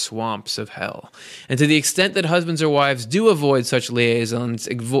soul in the swamps of hell. And to the extent that husbands or wives do avoid such liaisons,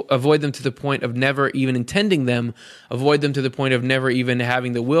 avoid them to the point of never even intending them, avoid them to the point of never even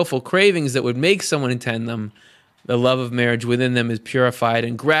having the willful cravings that would make someone intend them, the love of marriage within them is purified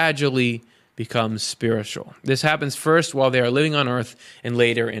and gradually becomes spiritual. This happens first while they are living on earth and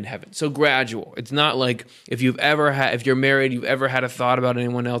later in heaven. So gradual. It's not like if you're married, you've ever had a thought about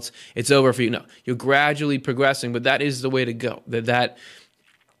anyone else, it's over for you. No, you're gradually progressing, but that is the way to go. That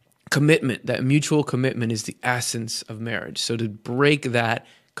commitment, that mutual commitment is the essence of marriage. So to break that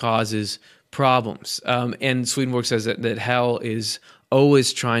causes problems. And Swedenborg says that hell is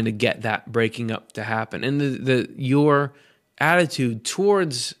always trying to get that breaking up to happen. And your attitude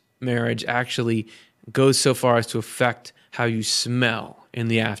towards marriage actually goes so far as to affect how you smell in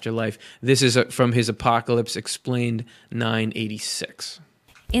the afterlife. This is from his Apocalypse Explained 986.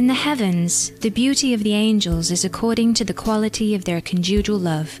 In the heavens, the beauty of the angels is according to the quality of their conjugal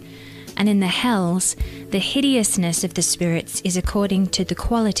love, and in the hells, the hideousness of the spirits is according to the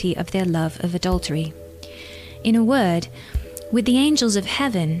quality of their love of adultery. In a word, with the angels of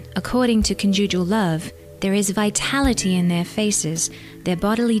heaven, according to conjugal love, there is vitality in their faces, their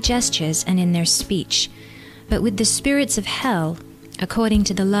bodily gestures, and in their speech. But with the spirits of hell, according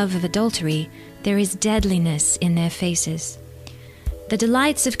to the love of adultery, there is deadliness in their faces. The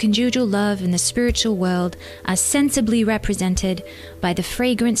delights of conjugal love in the spiritual world are sensibly represented by the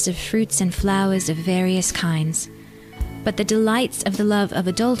fragrance of fruits and flowers of various kinds. But the delights of the love of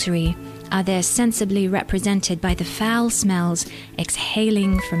adultery are there sensibly represented by the foul smells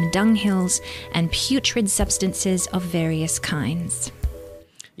exhaling from dunghills and putrid substances of various kinds.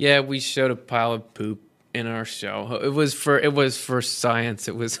 Yeah, we showed a pile of poop in our show. It was for science.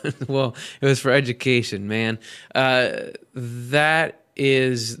 It was it was for education, man. That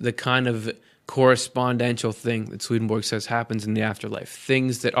is the kind of correspondential thing that Swedenborg says happens in the afterlife.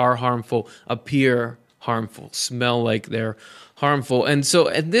 Things that are harmful appear harmful, smell like they're harmful. And so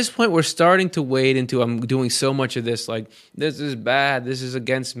at this point, we're starting to wade into, I'm doing so much of this, like, this is bad, this is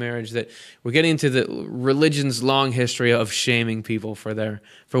against marriage, that we're getting into the religion's long history of shaming people for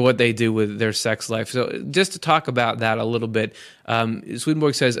what they do with their sex life. So just to talk about that a little bit,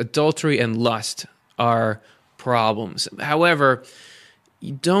 Swedenborg says adultery and lust are problems. However,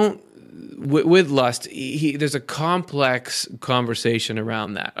 you don't, with lust, there's a complex conversation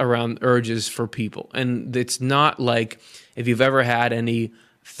around that, around urges for people. And it's not like if you've ever had any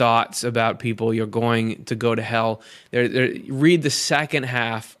thoughts about people, you're going to go to hell. Read the second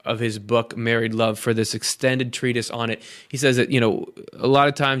half of his book, Married Love, for this extended treatise on it. He says that, a lot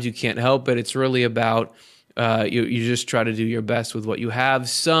of times you can't help it. It's really about you just try to do your best with what you have.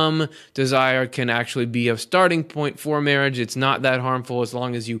 Some desire can actually be a starting point for marriage. It's not that harmful as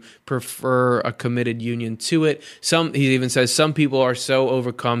long as you prefer a committed union to it. He even says some people are so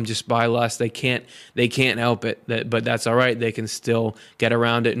overcome just by lust they can't help it. But that's all right. They can still get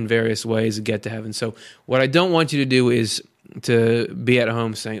around it in various ways and get to heaven. So what I don't want you to do is to be at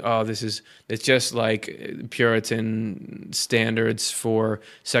home saying, oh, it's just like Puritan standards for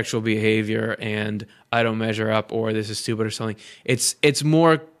sexual behavior and I don't measure up, or this is stupid or something. It's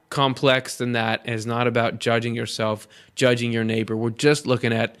more complex than that. It's not about judging yourself, judging your neighbor. We're just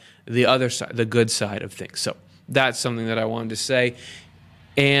looking at the other side, the good side of things. So that's something that I wanted to say.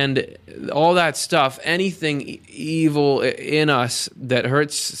 And all that stuff, anything evil in us that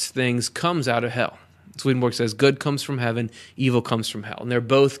hurts things comes out of hell. Swedenborg says good comes from heaven, evil comes from hell. And they're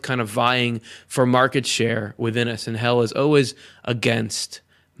both kind of vying for market share within us. And hell is always against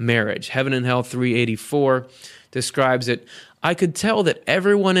marriage. Heaven and Hell 384 describes it. I could tell that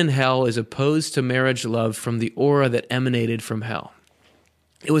everyone in hell is opposed to marriage love from the aura that emanated from hell.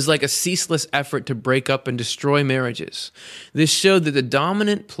 It was like a ceaseless effort to break up and destroy marriages. This showed that the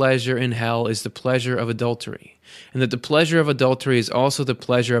dominant pleasure in hell is the pleasure of adultery, and that the pleasure of adultery is also the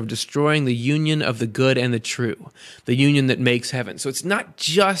pleasure of destroying the union of the good and the true, the union that makes heaven. So it's not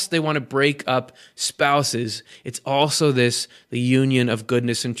just they want to break up spouses, it's also the union of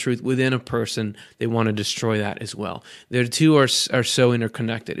goodness and truth within a person. They want to destroy that as well. The two are so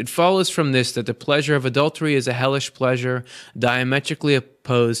interconnected. It follows from this that the pleasure of adultery is a hellish pleasure, diametrically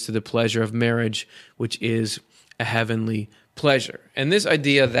opposed to the pleasure of marriage, which is a heavenly pleasure. And this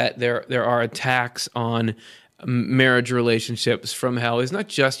idea that there are attacks on marriage relationships from hell is not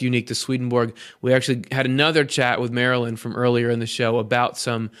just unique to Swedenborg. We actually had another chat with Marilyn from earlier in the show about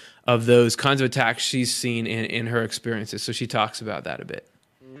some of those kinds of attacks she's seen in her experiences. So she talks about that a bit.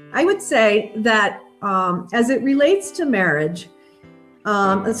 I would say that as it relates to marriage,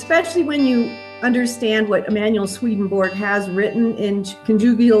 especially when you understand what Emanuel Swedenborg has written in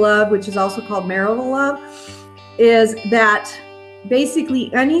Conjugal Love, which is also called Marital Love, is that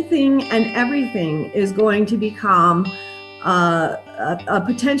basically anything and everything is going to become a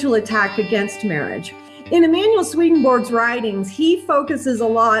potential attack against marriage. In Emanuel Swedenborg's writings, he focuses a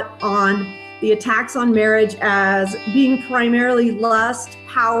lot on the attacks on marriage as being primarily lust,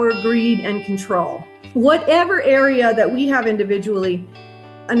 power, greed, and control. Whatever area that we have individually,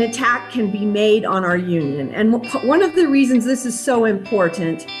 an attack can be made on our union. And one of the reasons this is so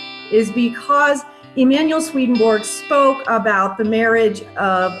important is because Emanuel Swedenborg spoke about the marriage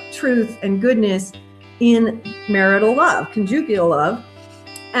of truth and goodness in marital love, conjugal love.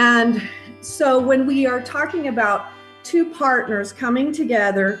 And so when we are talking about two partners coming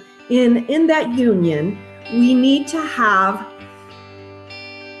together in that union, we need to have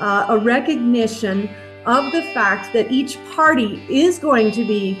a recognition of the fact that each party is going to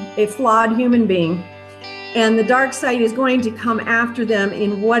be a flawed human being, and the dark side is going to come after them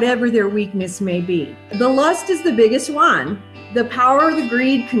in whatever their weakness may be. The lust is the biggest one. The power, the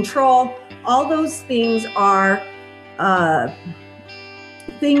greed, control, all those things are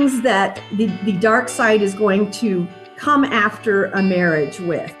things that the dark side is going to come after a marriage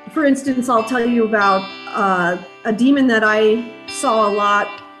with. For instance, I'll tell you about a demon that I saw a lot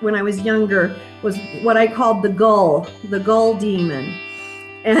when I was younger, was what I called the gull demon.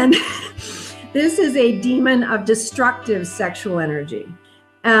 And this is a demon of destructive sexual energy.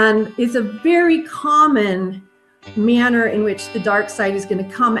 And it's a very common manner in which the dark side is going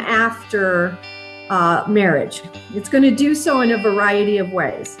to come after marriage. It's going to do so in a variety of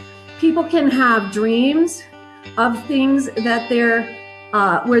ways. People can have dreams of things that they're,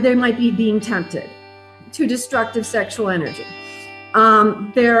 where they might be being tempted to destructive sexual energy.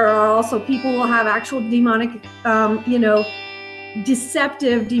 There are also people who will have actual demonic,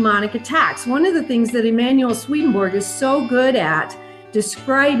 deceptive demonic attacks. One of the things that Emanuel Swedenborg is so good at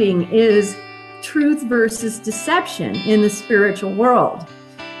describing is truth versus deception in the spiritual world.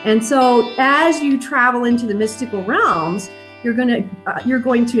 And so as you travel into the mystical realms, you're going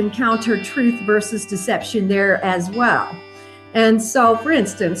to encounter truth versus deception there as well. And so, for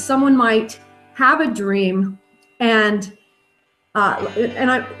instance, someone might have a dream and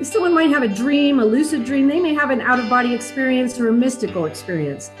someone might have a dream, a lucid dream. They may have an out-of-body experience or a mystical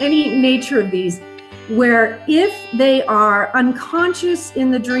experience, any nature of these, where if they are unconscious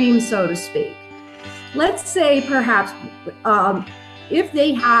in the dream, so to speak, let's say perhaps if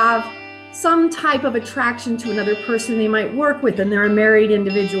they have some type of attraction to another person they might work with and they're a married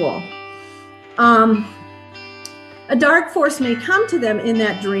individual, a dark force may come to them in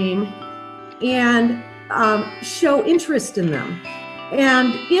that dream and show interest in them.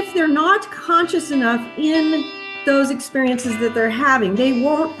 And if they're not conscious enough in those experiences that they're having, they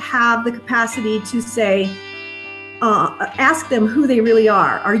won't have the capacity to say, ask them who they really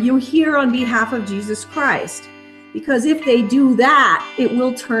are. Are you here on behalf of Jesus Christ? Because if they do that, it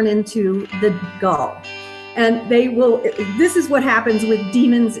will turn into the gull. And they will, this is what happens with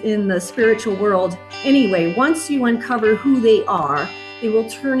demons in the spiritual world anyway. Once you uncover who they are, they will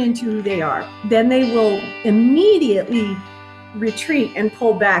turn into who they are. Then they will immediately retreat and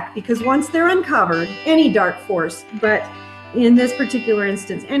pull back, because once they're uncovered, any dark force, but in this particular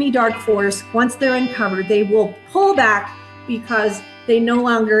instance, any dark force, once they're uncovered, they will pull back because they no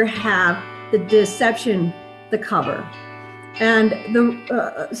longer have the deception, the cover. And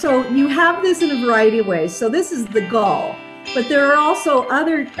so you have this in a variety of ways. So this is the gull, but there are also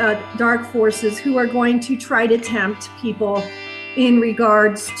other dark forces who are going to try to tempt people in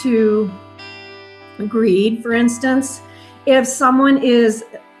regards to greed, for instance. If someone is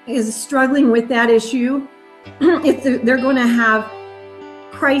struggling with that issue, if they're going to have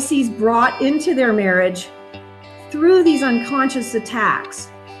crises brought into their marriage through these unconscious attacks.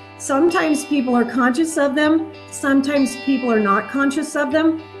 Sometimes people are conscious of them, sometimes people are not conscious of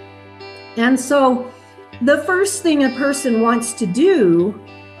them. And so the first thing a person wants to do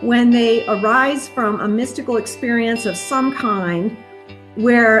when they arise from a mystical experience of some kind,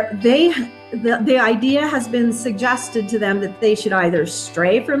 where the idea has been suggested to them that they should either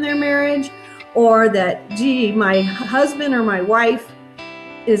stray from their marriage, or that, gee, my husband or my wife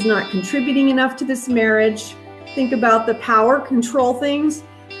is not contributing enough to this marriage. Think about the power control things.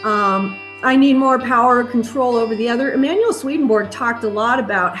 I need more power or control over the other. Emanuel Swedenborg talked a lot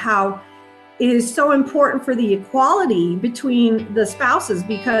about how it is so important for the equality between the spouses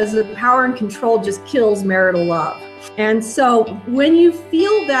because the power and control just kills marital love. And so when you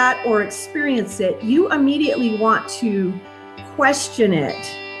feel that or experience it, you immediately want to question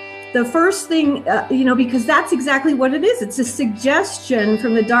it. The first thing, because that's exactly what it is. It's a suggestion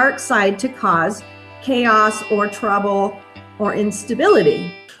from the dark side to cause chaos or trouble or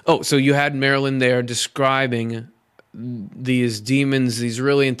instability. Oh, so you had Marilyn there describing these demons, these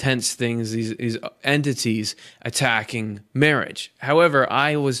really intense things, these entities attacking marriage. However,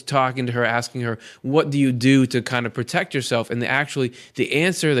 I was talking to her, asking her, what do you do to kind of protect yourself? And the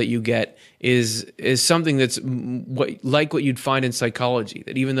answer that you get is something that's like what you'd find in psychology,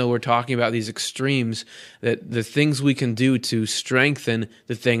 that even though we're talking about these extremes, that the things we can do to strengthen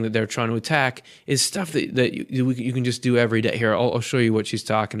the thing that they're trying to attack is stuff that you can just do every day. Here, I'll show you what she's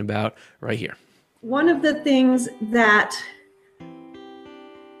talking about right here. One of the things that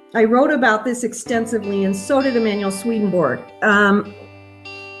I wrote about this extensively, and so did Emanuel Swedenborg.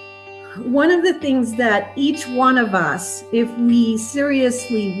 One of the things that each one of us, if we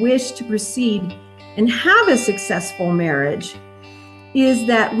seriously wish to proceed and have a successful marriage, is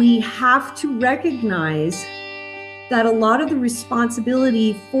that we have to recognize that a lot of the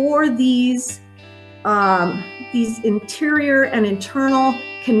responsibility for these interior and internal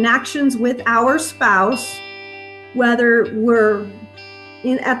connections with our spouse, whether we're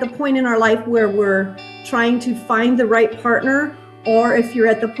at the point in our life where we're trying to find the right partner, or if you're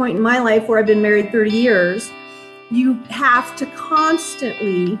at the point in my life where I've been married 30 years, you have to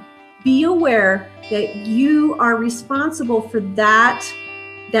constantly be aware that you are responsible for that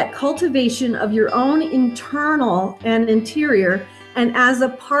cultivation of your own internal and interior. And as a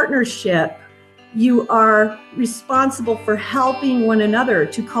partnership, you are responsible for helping one another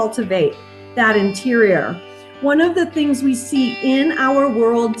to cultivate that interior. One of the things we see in our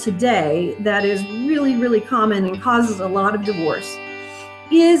world today that is really, really common and causes a lot of divorce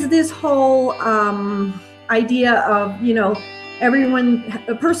is this whole idea of, everyone,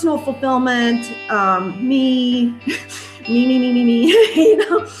 personal fulfillment, me,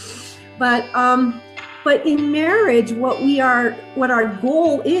 But in marriage, what our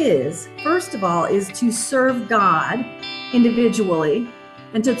goal is, first of all, is to serve God individually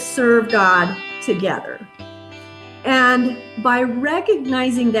and to serve God together. And by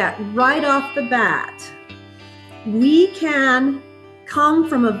recognizing that right off the bat, we can come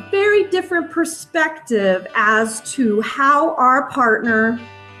from a very different perspective as to how our partner,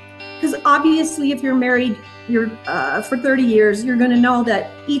 because obviously if you're married for 30 years, you're going to know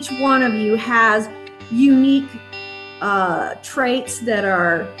that each one of you has unique traits that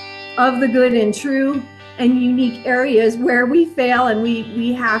are of the good and true, and unique areas where we fail and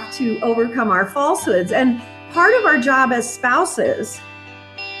we have to overcome our falsehoods. And part of our job as spouses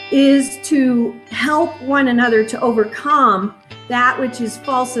is to help one another to overcome that which is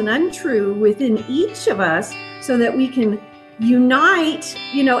false and untrue within each of us, so that we can unite,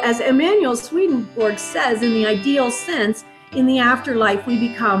 as Emanuel Swedenborg says, in the ideal sense, in the afterlife, we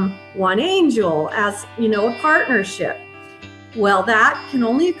become one angel as, a partnership. Well, that can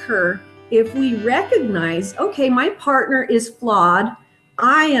only occur if we recognize, okay, my partner is flawed,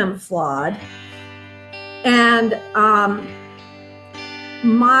 I am flawed, and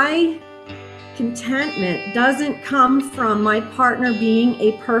my contentment doesn't come from my partner being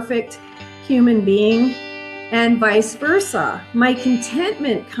a perfect human being, and vice versa. My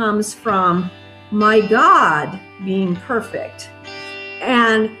contentment comes from my God being perfect.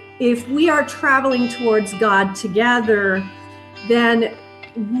 And if we are traveling towards God together, then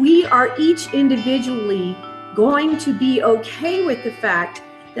we are each individually going to be okay with the fact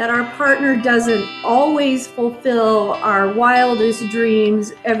that our partner doesn't always fulfill our wildest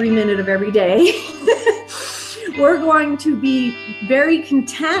dreams every minute of every day. We're going to be very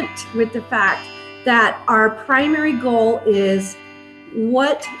content with the fact that our primary goal is,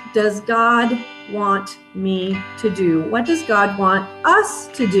 what does God want me to do? What does God want us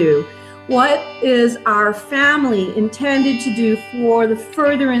to do? What is our family intended to do for the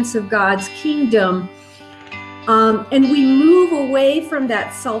furtherance of God's kingdom? And we move away from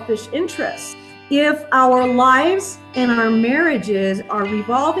that selfish interest. If our lives and our marriages are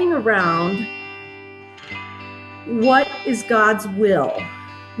revolving around what is God's will,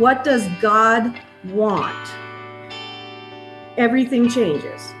 what does God want, everything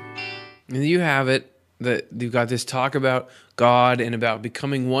changes. And you have it, that you've got this talk about God and about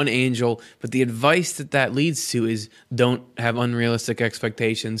becoming one angel. But the advice that leads to is don't have unrealistic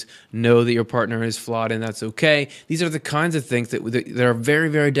expectations. Know that your partner is flawed and that's okay. These are the kinds of things that are very,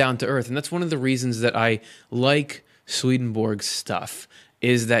 very down to earth. And that's one of the reasons that I like Swedenborg's stuff,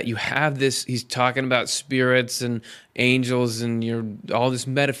 is that you have this, he's talking about spirits and angels and all this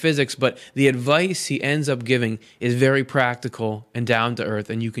metaphysics, but the advice he ends up giving is very practical and down to earth,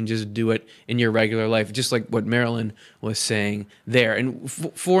 and you can just do it in your regular life, just like what Marilyn was saying there. And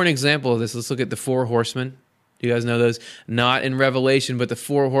for an example of this, let's look at the 4 horsemen. Do you guys know those? Not in Revelation, but the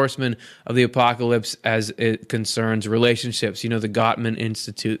 4 horsemen of the apocalypse as it concerns relationships. You know, the Gottman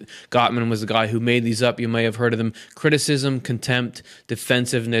Institute. Gottman was the guy who made these up. You may have heard of them. Criticism, contempt,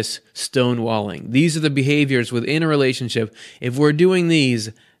 defensiveness, stonewalling. These are the behaviors within a relationship. If we're doing these,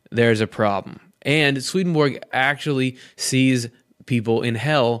 there's a problem. And Swedenborg actually sees people in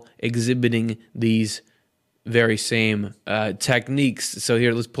hell exhibiting these very same techniques. So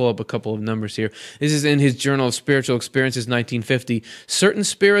here, let's pull up a couple of numbers here. This is in his Journal of Spiritual Experiences, 1950. Certain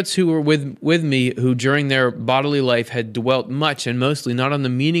spirits who were with me, who during their bodily life had dwelt much and mostly not on the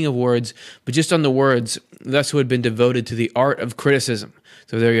meaning of words, but just on the words, thus who had been devoted to the art of criticism.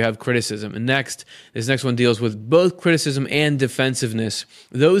 So there you have criticism. And this next one deals with both criticism and defensiveness.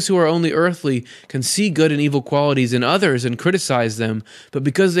 Those who are only earthly can see good and evil qualities in others and criticize them, but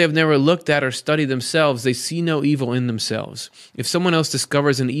because they have never looked at or studied themselves, they see no evil in themselves. If someone else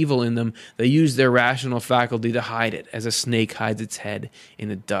discovers an evil in them, they use their rational faculty to hide it, as a snake hides its head in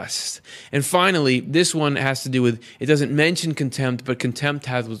the dust. And finally, this one has to do with, it doesn't mention contempt, but contempt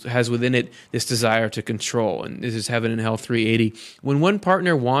has within it this desire to control. And this is Heaven and Hell 380. When one partner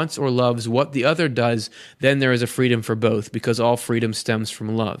wants or loves what the other does, then there is a freedom for both, because all freedom stems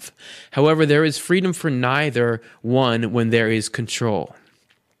from love. However, there is freedom for neither one when there is control.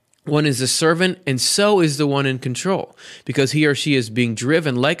 One is a servant, and so is the one in control, because he or she is being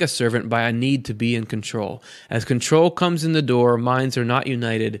driven like a servant by a need to be in control. As control comes in the door, minds are not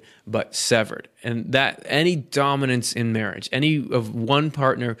united, but severed. And that any dominance in marriage, any of one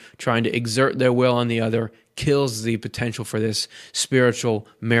partner trying to exert their will on the other, kills the potential for this spiritual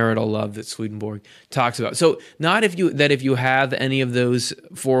marital love that Swedenborg talks about. So not if you have any of those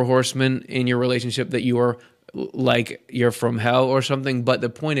 4 horsemen in your relationship that you are like you're from hell or something, but the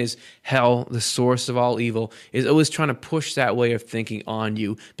point is, hell, the source of all evil, is always trying to push that way of thinking on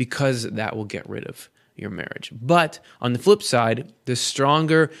you, because that will get rid of your marriage. But on the flip side, the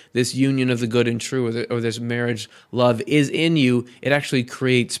stronger this union of the good and true, or this marriage love is in you, it actually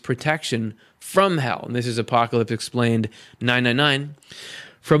creates protection from hell. And this is Apocalypse Explained 999.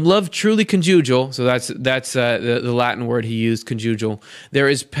 From love truly conjugal, so that's the Latin word he used, conjugal, there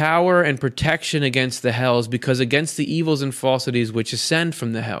is power and protection against the hells, because against the evils and falsities which ascend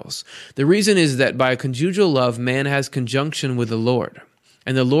from the hells. The reason is that by a conjugal love, man has conjunction with the Lord,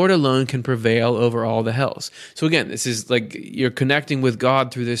 and the Lord alone can prevail over all the hells. So again, this is like you're connecting with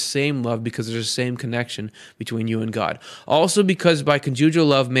God through this same love, because there's the same connection between you and God. Also because by conjugal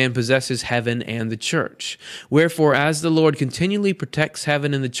love, man possesses heaven and the church. Wherefore, as the Lord continually protects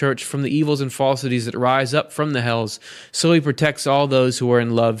heaven and the church from the evils and falsities that rise up from the hells, so he protects all those who are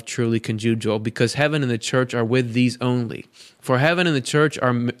in love truly conjugal, because heaven and the church are with these only. For heaven and the church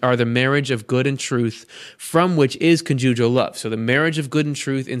are the marriage of good and truth, from which is conjugal love. So the marriage of good and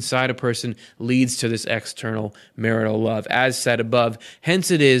truth inside a person leads to this external marital love, as said above.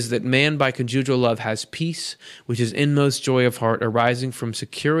 Hence it is that man by conjugal love has peace, which is inmost joy of heart, arising from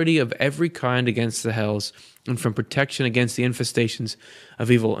security of every kind against the hells, and from protection against the infestations of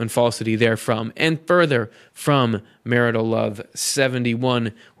evil and falsity therefrom, and further from marital love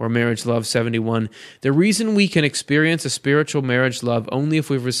 71, or marriage love 71. The reason we can experience a spiritual marriage love only if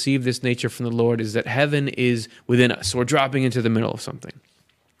we've received this nature from the Lord is that heaven is within us. So we're dropping into the middle of something.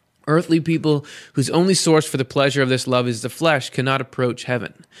 Earthly people whose only source for the pleasure of this love is the flesh cannot approach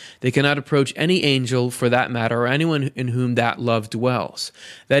heaven. They cannot approach any angel, for that matter, or anyone in whom that love dwells.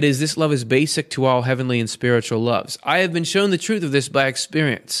 That is, this love is basic to all heavenly and spiritual loves. I have been shown the truth of this by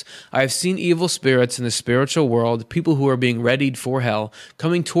experience. I have seen evil spirits in the spiritual world, people who are being readied for hell,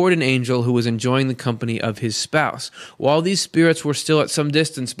 coming toward an angel who was enjoying the company of his spouse. While these spirits were still at some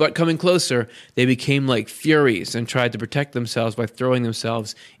distance, but coming closer, they became like furies and tried to protect themselves by throwing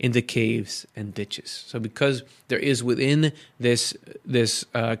themselves into caves and ditches. So because there is within this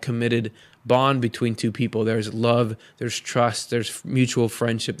committed bond between two people, there's love, there's trust, there's mutual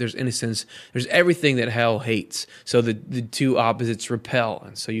friendship, there's innocence, there's everything that hell hates. So the two opposites repel,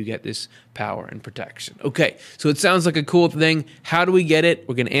 and so you get this power and protection. Okay, so it sounds like a cool thing. How do we get it?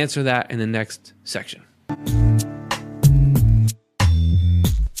 We're going to answer that in the next section.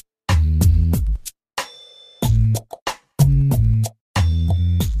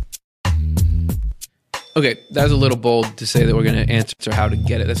 Okay, that was a little bold to say that we're going to answer how to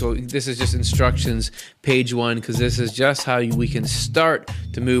get it. This is just instructions, page 1, because this is just how we can start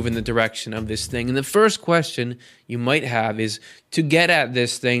to move in the direction of this thing. And the first question you might have is, to get at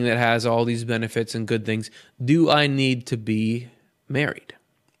this thing that has all these benefits and good things, do I need to be married?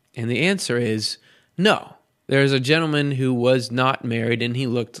 And the answer is no. There's a gentleman who was not married, and he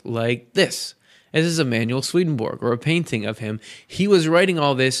looked like this. This is Emanuel Swedenborg, or a painting of him. He was writing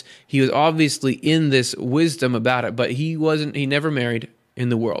all this. He was obviously in this wisdom about it, but he never married in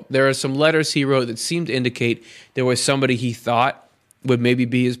the world. There are some letters he wrote that seem to indicate there was somebody he thought would maybe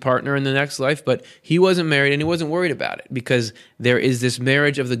be his partner in the next life, but he wasn't married, and he wasn't worried about it, because there is this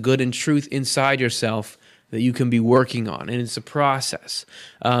marriage of the good and truth inside yourself that you can be working on, and it's a process.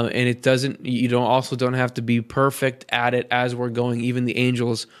 And you don't have to be perfect at it as we're going. Even the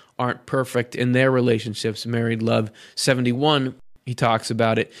angels aren't perfect in their relationships. Married Love 71, he talks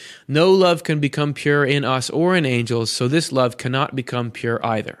about it. No love can become pure in us or in angels, so this love cannot become pure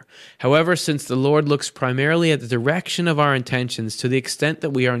either. However, since the Lord looks primarily at the direction of our intentions, to the extent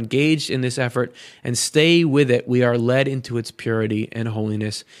that we are engaged in this effort and stay with it, we are led into its purity and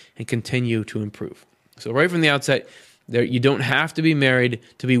holiness and continue to improve. So right from the outset, you don't have to be married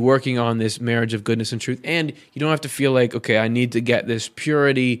to be working on this marriage of goodness and truth. And you don't have to feel like, okay, I need to get this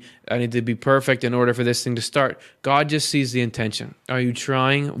purity. I need to be perfect in order for this thing to start. God just sees the intention. Are you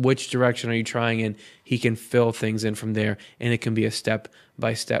trying? Which direction are you trying in? He can fill things in from there, and it can be a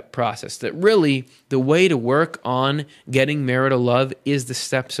step-by-step process. That really, the way to work on getting marital love is the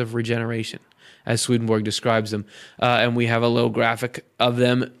steps of regeneration, as Swedenborg describes them. And we have a little graphic of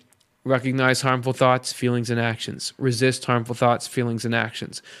them. Recognize harmful thoughts, feelings, and actions. Resist harmful thoughts, feelings, and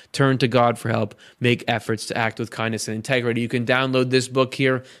actions. Turn to God for help. Make efforts to act with kindness and integrity. You can download this book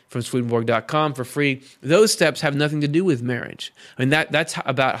here from Swedenborg.com for free. Those steps have nothing to do with marriage. I mean, that's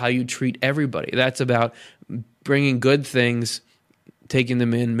about how you treat everybody. That's about bringing good things, taking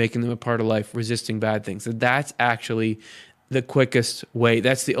them in, making them a part of life, resisting bad things. That's actually the quickest way.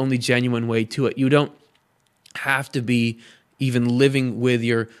 That's the only genuine way to it. You don't have to be even living with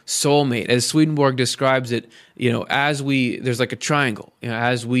your soulmate. As Swedenborg describes it, there's like a triangle.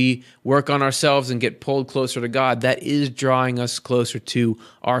 As we work on ourselves and get pulled closer to God, that is drawing us closer to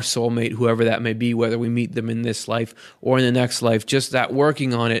our soulmate, whoever that may be, whether we meet them in this life or in the next life. Just that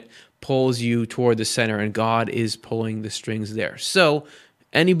working on it pulls you toward the center, and God is pulling the strings there. So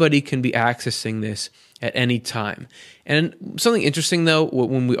anybody can be accessing this at any time. And something interesting, though,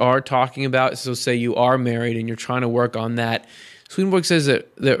 when we are talking about, so say you are married and you're trying to work on that, Swedenborg says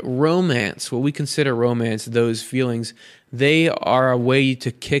that romance, what we consider romance, those feelings, they are a way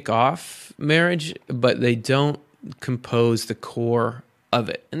to kick off marriage, but they don't compose the core of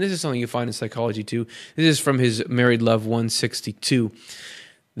it. And this is something you find in psychology, too. This is from his Married Love 162.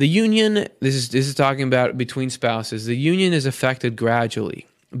 The union, this is talking about between spouses, the union is affected gradually,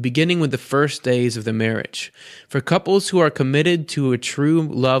 beginning with the first days of the marriage. For couples who are committed to a true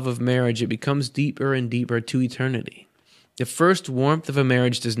love of marriage, it becomes deeper and deeper to eternity. The first warmth of a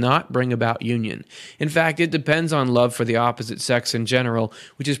marriage does not bring about union. In fact, it depends on love for the opposite sex in general,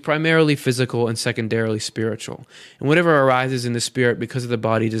 which is primarily physical and secondarily spiritual. And whatever arises in the spirit because of the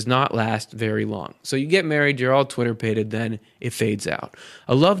body does not last very long. So you get married, you're all Twitter-pated, then it fades out.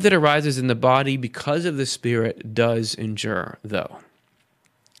 A love that arises in the body because of the spirit does endure, though.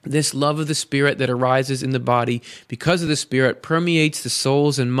 This love of the Spirit that arises in the body because of the Spirit permeates the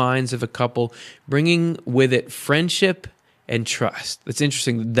souls and minds of a couple, bringing with it friendship and trust. That's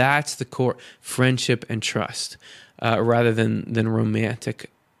interesting. That's the core, friendship and trust, rather than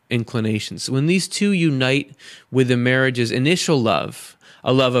romantic inclinations. When these two unite with the marriage's initial love,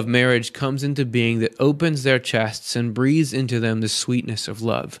 a love of marriage comes into being that opens their chests and breathes into them the sweetness of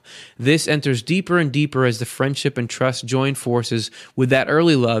love. This enters deeper and deeper as the friendship and trust join forces with that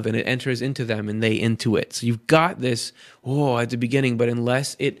early love, and it enters into them and they into it. So you've got this, at the beginning, but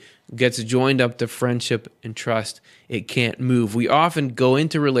unless it gets joined up to friendship and trust, it can't move. We often go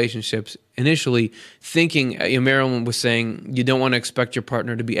into relationships initially thinking, Marilyn was saying, you don't want to expect your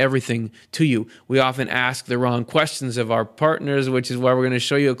partner to be everything to you. We often ask the wrong questions of our partners, which is why we're going to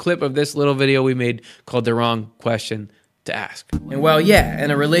show you a clip of this little video we made called The Wrong Question to Ask. And while,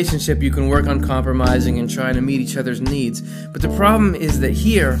 in a relationship you can work on compromising and trying to meet each other's needs, but the problem is that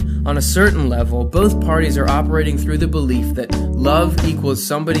here, on a certain level, both parties are operating through the belief that love equals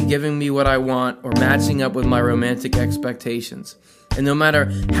somebody giving me what I want or matching up with my romantic expectations. And no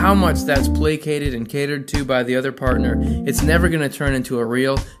matter how much that's placated and catered to by the other partner, it's never going to turn into a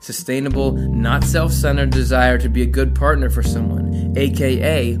real, sustainable, not self-centered desire to be a good partner for someone,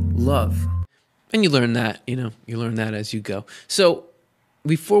 aka love. And you learn that, you learn that as you go. So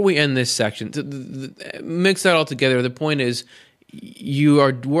before we end this section, mix that all together. The point is, you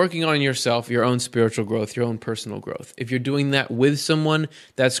are working on yourself, your own spiritual growth, your own personal growth. If you're doing that with someone,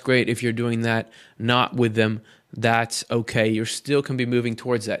 that's great. If you're doing that not with them, that's okay. You still can be moving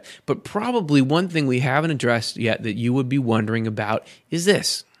towards that. But probably one thing we haven't addressed yet that you would be wondering about is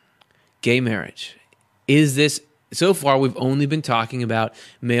this: gay marriage. Is this, so far we've only been talking about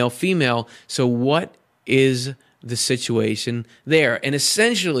male-female, so what is the situation there? And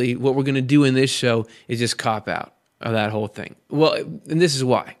essentially what we're going to do in this show is just cop out of that whole thing. Well, and this is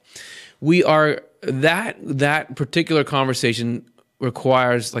why. That particular conversation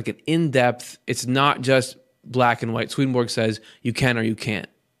requires like an in-depth, it's not just black and white. Swedenborg says you can or you can't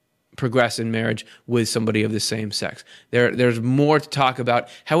progress in marriage with somebody of the same sex. There's more to talk about.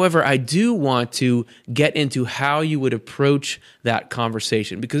 However, I do want to get into how you would approach that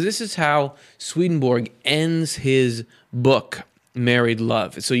conversation, because this is how Swedenborg ends his book, Married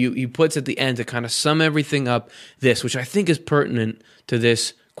Love. So he puts at the end to kind of sum everything up this, which I think is pertinent to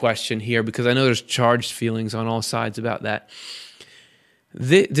this question here, because I know there's charged feelings on all sides about that.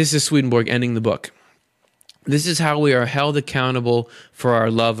 This is Swedenborg ending the book. This is how we are held accountable for our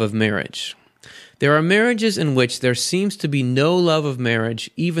love of marriage. There are marriages in which there seems to be no love of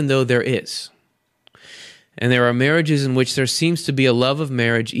marriage, even though there is. And there are marriages in which there seems to be a love of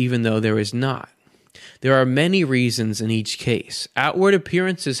marriage, even though there is not. There are many reasons in each case. Outward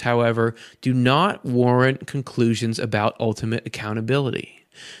appearances, however, do not warrant conclusions about ultimate accountability.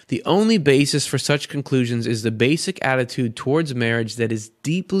 The only basis for such conclusions is the basic attitude towards marriage that is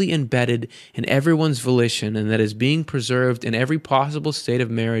deeply embedded in everyone's volition and that is being preserved in every possible state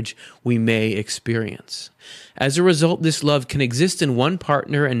of marriage we may experience. As a result, this love can exist in one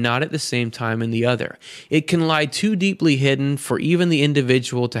partner and not at the same time in the other. It can lie too deeply hidden for even the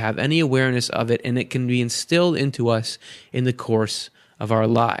individual to have any awareness of it, and it can be instilled into us in the course of our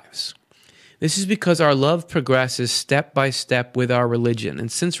lives. This is because our love progresses step by step with our religion,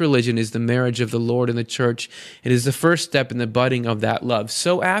 and since religion is the marriage of the Lord and the church, it is the first step in the budding of that love.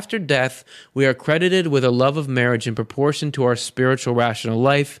 So after death, we are credited with a love of marriage in proportion to our spiritual rational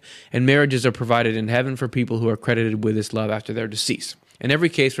life, and marriages are provided in heaven for people who are credited with this love after their decease, in every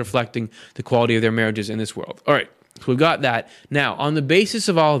case reflecting the quality of their marriages in this world. All right, so we've got that. Now, on the basis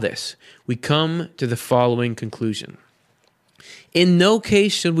of all this, we come to the following conclusion. In no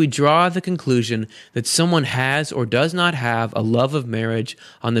case should we draw the conclusion that someone has or does not have a love of marriage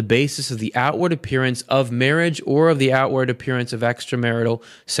on the basis of the outward appearance of marriage or of the outward appearance of extramarital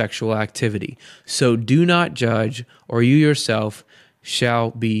sexual activity. So do not judge, or you yourself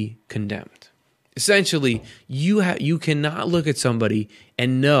shall be condemned. Essentially, you cannot look at somebody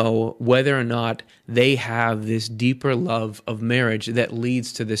and know whether or not they have this deeper love of marriage that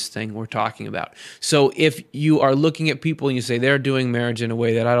leads to this thing we're talking about. So if you are looking at people and you say they're doing marriage in a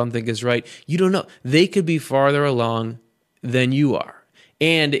way that I don't think is right, you don't know. They could be farther along than you are.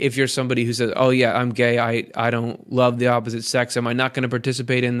 And if you're somebody who says, oh yeah, I'm gay, I don't love the opposite sex, am I not going to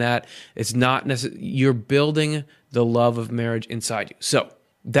participate in that? It's not necessary. You're building the love of marriage inside you. So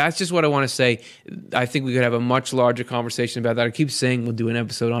that's just what I want to say. I think we could have a much larger conversation about that. I keep saying we'll do an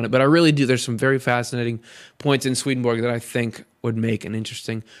episode on it, but I really do. There's some very fascinating points in Swedenborg that I think would make an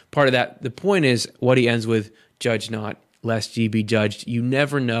interesting part of that. The point is what he ends with, judge not, lest ye be judged. You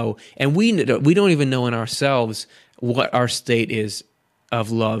never know. And we don't even know in ourselves what our state is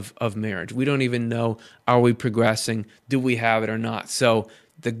of love of marriage. We don't even know, are we progressing? Do we have it or not? So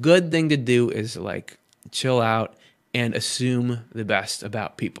the good thing to do is like chill out and assume the best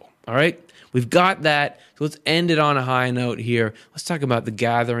about people. All right? We've got that. So let's end it on a high note here. Let's talk about the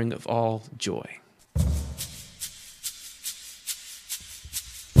gathering of all joy.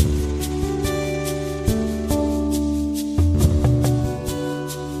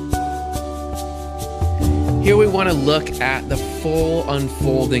 Here we want to look at the full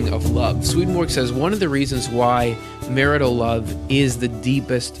unfolding of love. Swedenborg says one of the reasons why marital love is the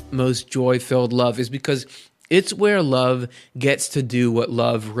deepest, most joy-filled love is because it's where love gets to do what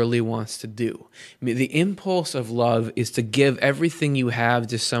love really wants to do. I mean, the impulse of love is to give everything you have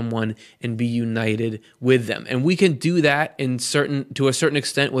to someone and be united with them. And we can do that to a certain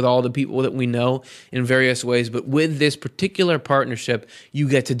extent with all the people that we know in various ways. But with this particular partnership, you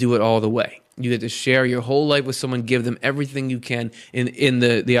get to do it all the way. You get to share your whole life with someone, give them everything you can in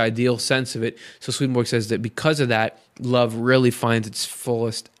the ideal sense of it. So Swedenborg says that because of that, love really finds its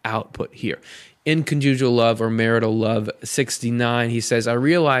fullest output here. In Conjugal Love or Marital Love 69, he says, I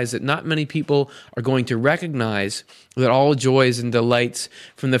realize that not many people are going to recognize that all joys and delights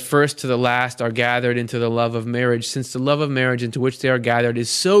from the first to the last are gathered into the love of marriage, since the love of marriage into which they are gathered is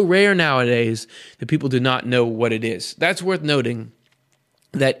so rare nowadays that people do not know what it is. That's worth noting.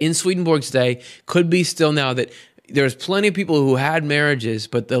 that in Swedenborg's day could be still now, that there's plenty of people who had marriages,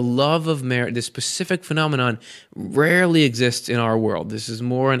 but the love of marriage, this specific phenomenon, rarely exists in our world. This is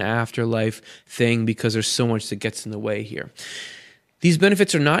more an afterlife thing because there's so much that gets in the way here. These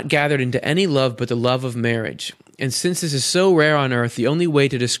benefits are not gathered into any love but the love of marriage. And since this is so rare on earth, the only way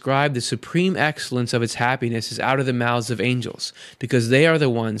to describe the supreme excellence of its happiness is out of the mouths of angels, because they are the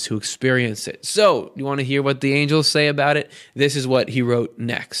ones who experience it. So, you want to hear what the angels say about it? This is what he wrote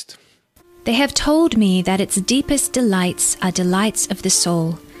next. They have told me that its deepest delights are delights of the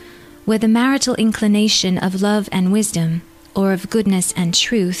soul, where the marital inclination of love and wisdom, or of goodness and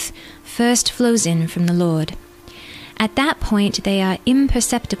truth, first flows in from the Lord. At that point they are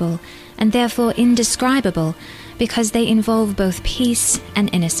imperceptible and therefore indescribable, because they involve both peace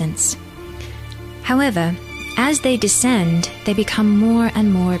and innocence. However, as they descend, they become more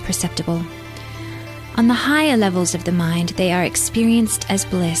and more perceptible. On the higher levels of the mind, they are experienced as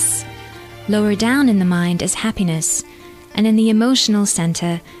bliss, lower down in the mind as happiness, and in the emotional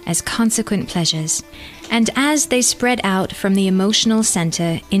center as consequent pleasures. And as they spread out from the emotional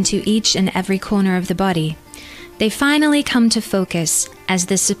center into each and every corner of the body, they finally come to focus as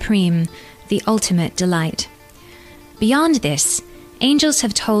the supreme, the ultimate delight. Beyond this, angels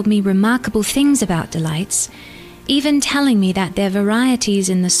have told me remarkable things about delights, even telling me that their varieties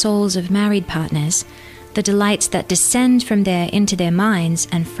in the souls of married partners, the delights that descend from there into their minds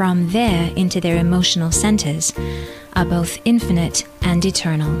and from there into their emotional centers, are both infinite and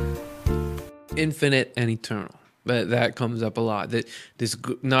eternal. Infinite and eternal. But that comes up a lot. That this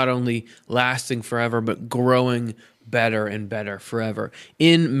not only lasting forever, but growing better and better forever.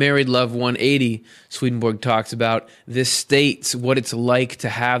 In Married Love 180, Swedenborg talks about this states what it's like to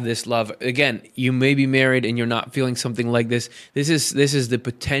have this love. Again, you may be married and you're not feeling something like this. This is the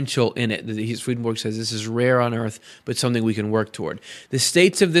potential in it. Swedenborg says this is rare on earth, but something we can work toward. The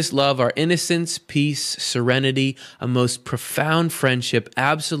states of this love are innocence, peace, serenity, a most profound friendship,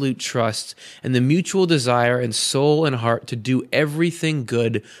 absolute trust, and the mutual desire in soul and heart to do everything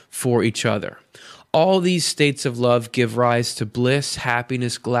good for each other. All these states of love give rise to bliss,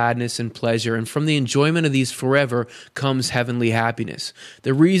 happiness, gladness, and pleasure, and from the enjoyment of these forever comes heavenly happiness.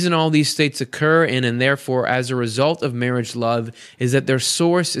 The reason all these states occur in and therefore as a result of marriage love is that their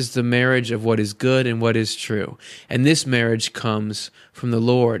source is the marriage of what is good and what is true, and this marriage comes from the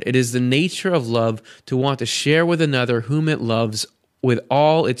Lord. It is the nature of love to want to share with another whom it loves with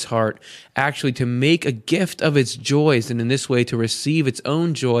all its heart, actually to make a gift of its joys, and in this way to receive its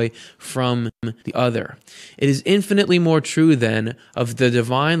own joy from the other. It is infinitely more true, then, of the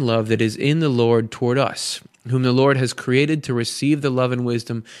divine love that is in the Lord toward us, whom the Lord has created to receive the love and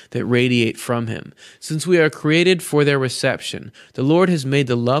wisdom that radiate from him. Since we are created for their reception, the Lord has made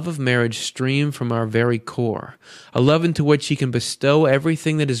the love of marriage stream from our very core, a love into which he can bestow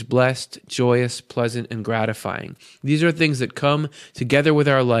everything that is blessed, joyous, pleasant, and gratifying. These are things that come together with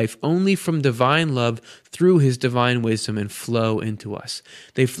our life only from divine love through his divine wisdom and flow into us.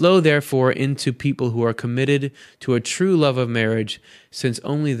 They flow, therefore, into people who are committed to a true love of marriage, since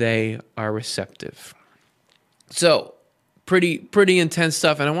only they are receptive. So, pretty intense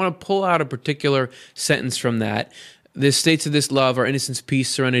stuff, and I want to pull out a particular sentence from that. The states of this love are innocence, peace,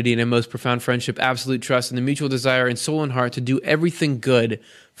 serenity, and a most profound friendship, absolute trust, and the mutual desire in soul and heart to do everything good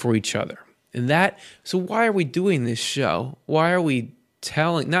for each other. So why are we doing this show? Why are we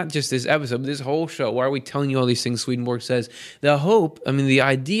telling, not just this episode, but this whole show, why are we telling you all these things Swedenborg says? The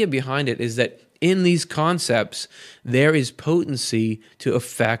idea behind it is that in these concepts, there is potency to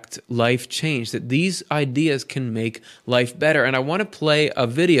affect life change, that these ideas can make life better. And I want to play a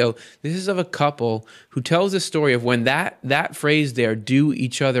video. This is of a couple who tells the story of when that phrase there, do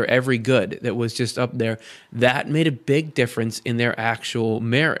each other every good, that was just up there, that made a big difference in their actual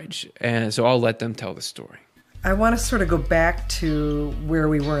marriage. And so I'll let them tell the story. I want to sort of go back to where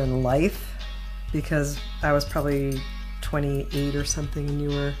we were in life, because I was probably 28 or something and you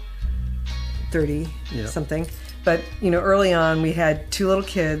were 30 something. But, early on we had two little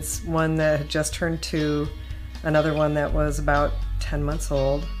kids, one that had just turned 2, another one that was about 10 months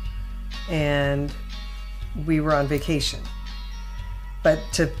old, and we were on vacation. But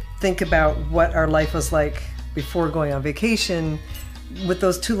to think about what our life was like before going on vacation, with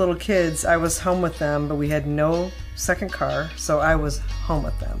those two little kids, I was home with them, but we had no second car, so I was home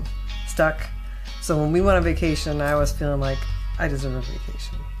with them, stuck. So when we went on vacation, I was feeling like I deserve a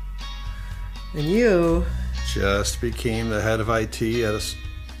vacation. And you just became the head of IT at a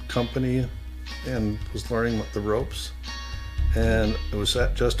company and was learning the ropes. And it was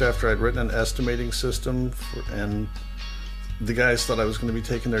just after I'd written an estimating system and the guys thought I was going to be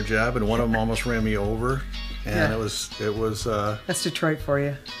taking their job, and one of them almost ran me over. And it was that's Detroit for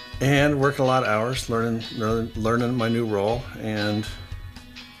you. And working a lot of hours, learning my new role, and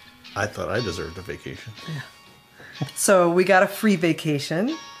I thought I deserved a vacation. Yeah. So we got a free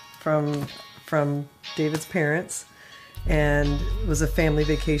vacation from David's parents, and it was a family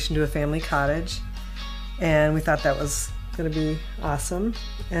vacation to a family cottage, and we thought that was going to be awesome.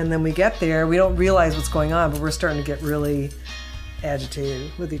 And then we get there, we don't realize what's going on, but we're starting to get really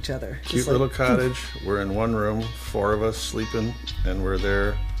agitated with each other. Cute little cottage. We're in one room, 4 of us sleeping, and we're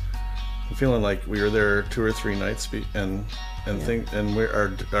there. I'm feeling like we were there 2 or 3 nights, and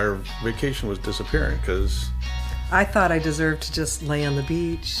our vacation was disappearing because I thought I deserved to just lay on the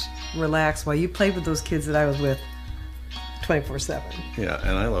beach, relax while you played with those kids that I was with 24/7. Yeah,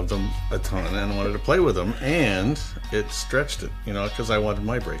 and I loved them a ton, and wanted to play with them, and it stretched it, because I wanted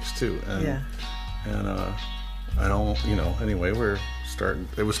my breaks too. And I don't, anyway, it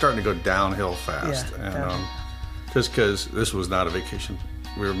was starting to go downhill fast. Yeah, and just because this was not a vacation,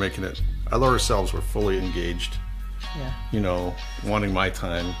 we were making it, ourselves were fully engaged, wanting my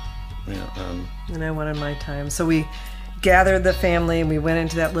time. And I wanted my time. So we gathered the family and we went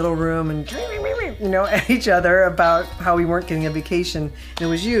into that little room and, at each other about how we weren't getting a vacation. And it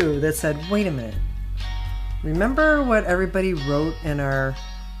was you that said, wait a minute. Remember what everybody wrote in our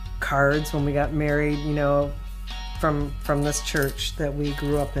cards when we got married, from this church that we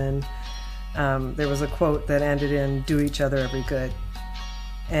grew up in? There was a quote that ended in, do each other every good.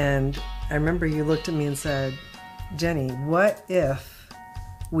 And I remember you looked at me and said, Jenny, what if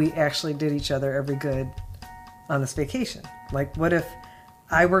we actually did each other every good on this vacation? Like, what if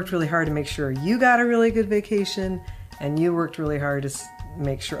I worked really hard to make sure you got a really good vacation, and you worked really hard to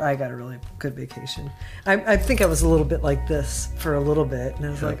make sure I got a really good vacation? I think I was a little bit like this for a little bit, and I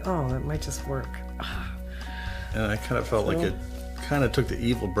was like, oh, that might just work. And I kind of felt like it kind of took the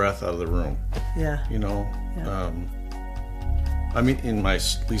evil breath out of the room. Yeah. I mean,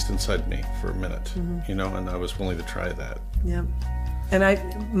 at least inside me for a minute, and I was willing to try that. Yeah.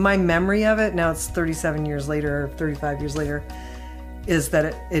 And my memory of it, now it's 37 years later, 35 years later, is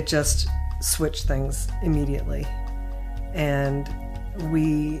that it just switched things immediately. And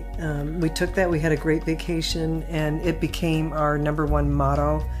we took that, we had a great vacation, and it became our number one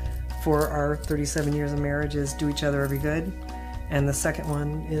motto for our 37 years of marriage is do each other every good. And the second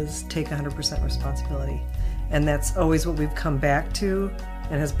one is take 100% responsibility. And that's always what we've come back to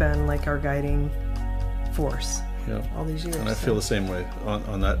and has been like our guiding force all these years. And I feel the same way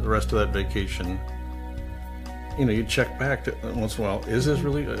on that, the rest of that vacation. You check back once in a while, is this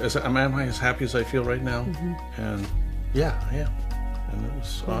really, am I as happy as I feel right now? And yeah, I am. And it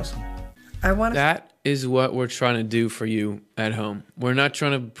was awesome. That is what we're trying to do for you at home. We're not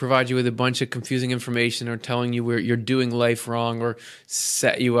trying to provide you with a bunch of confusing information or telling you you're doing life wrong or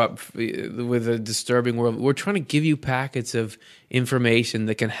set you up with a disturbing world. We're trying to give you packets of information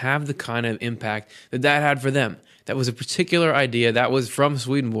that can have the kind of impact that had for them. That was a particular idea that was from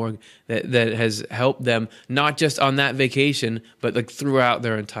Swedenborg that has helped them, not just on that vacation, but like throughout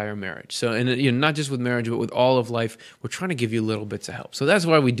their entire marriage. So, and not just with marriage, but with all of life, we're trying to give you little bits of help. So that's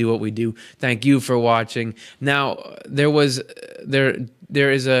why we do what we do. Thank you for watching. Now, there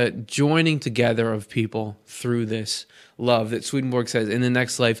is a joining together of people through this love that Swedenborg says in the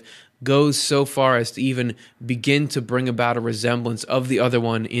next life goes so far as to even begin to bring about a resemblance of the other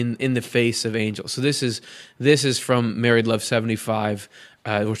one in the face of angels. So this is from Married Love 75,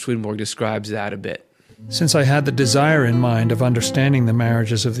 where Swedenborg describes that a bit. Since I had the desire in mind of understanding the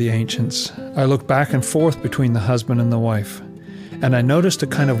marriages of the ancients, I looked back and forth between the husband and the wife, and I noticed a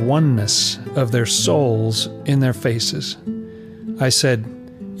kind of oneness of their souls in their faces. I said,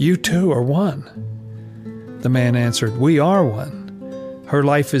 "You two are one." The man answered, "We are one. Her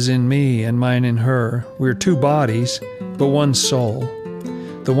life is in me and mine in her. We're two bodies, but one soul.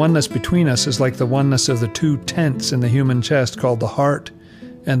 The oneness between us is like the oneness of the two tents in the human chest called the heart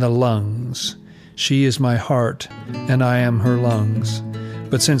and the lungs. She is my heart, and I am her lungs.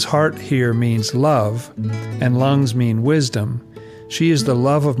 But since heart here means love, and lungs mean wisdom, she is the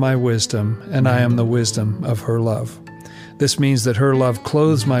love of my wisdom, and I am the wisdom of her love. This means that her love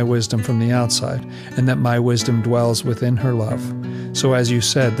clothes my wisdom from the outside, and that my wisdom dwells within her love. So as you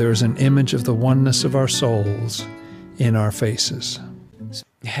said, there is an image of the oneness of our souls in our faces."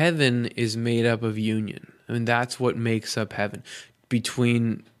 Heaven is made up of union. I mean, that's what makes up heaven.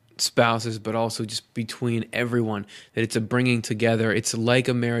 Between spouses, but also just between everyone, that it's a bringing together. It's like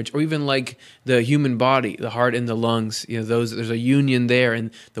a marriage, or even like the human body, the heart and the lungs. There's a union there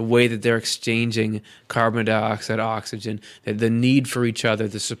in the way that they're exchanging carbon dioxide, oxygen, the need for each other,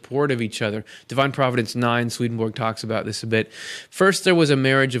 the support of each other. Divine Providence 9, Swedenborg talks about this a bit. First, there was a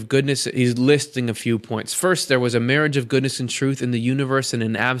marriage of goodness. He's listing a few points. First, there was a marriage of goodness and truth in the universe and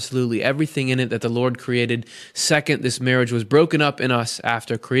in absolutely everything in it that the Lord created. Second, this marriage was broken up in us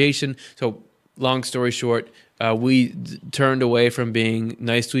after creation. So, long story short, we turned away from being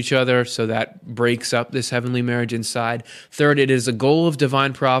nice to each other, so that breaks up this heavenly marriage inside. Third, it is a goal of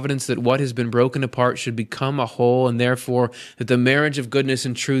divine providence that what has been broken apart should become a whole, and therefore that the marriage of goodness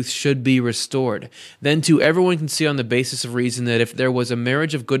and truth should be restored. Then, too, everyone can see on the basis of reason that if there was a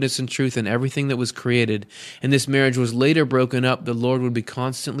marriage of goodness and truth in everything that was created, and this marriage was later broken up, the Lord would be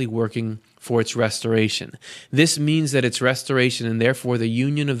constantly working for its restoration. This means that its restoration, and therefore the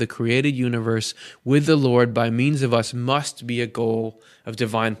union of the created universe with the Lord by means of us, must be a goal of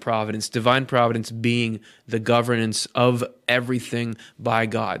divine providence being the governance of everything by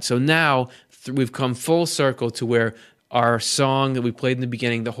God. So now we've come full circle to where our song that we played in the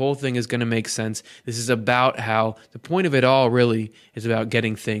beginning, the whole thing is going to make sense. This is about how the point of it all really is about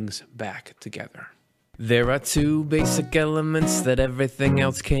getting things back together. There are two basic elements that everything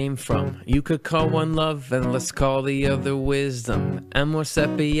else came from. You could call one love, and let's call the other wisdom. Amor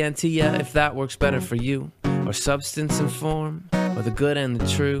sapientia, if that works better for you. Or substance and form, or the good and the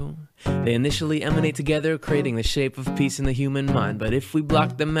true. They initially emanate together, creating the shape of peace in the human mind. But if we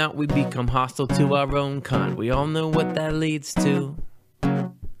block them out, we become hostile to our own kind. We all know what that leads to.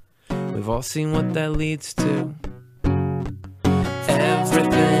 We've all seen what that leads to.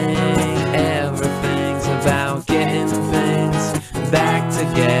 Everything's about getting things back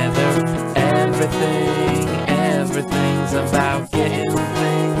together. Everything's about getting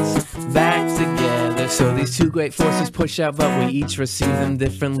things back together. So these two great forces push out, but we each receive them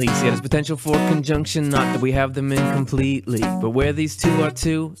differently. See, there's potential for conjunction, not that we have them incompletely. But where these two are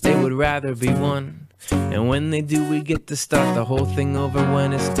two, they would rather be one. And when they do, we get to start the whole thing over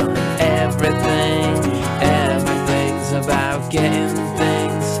when it's done. Everything's about getting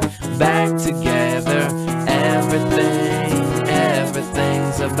things back together.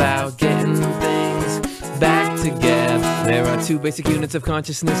 Everything's about getting things back together. There are two basic units of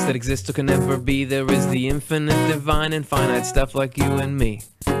consciousness that exist or can never be. There is the infinite, divine, and finite stuff like you and me.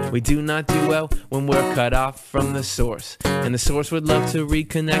 We do not do well when we're cut off from the source. And the source would love to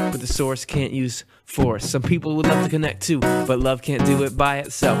reconnect, but the source can't use force. Some people would love to connect too, but love can't do it by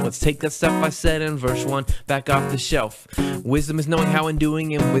itself. Let's take that stuff I said in verse 1 back off the shelf. Wisdom is knowing how and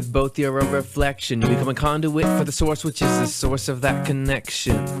doing, and with both you're a reflection. You become a conduit for the source, which is the source of that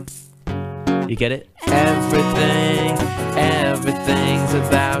connection. You get it? Everything's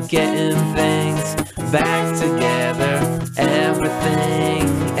about getting things back together.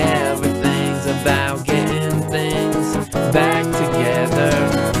 Everything's about getting things back together.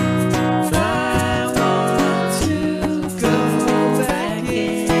 I want to go back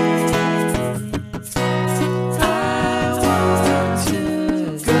in. I want to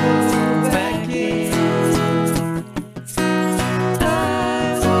go back in. I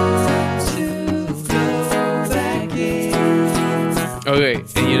want to go back in. Okay,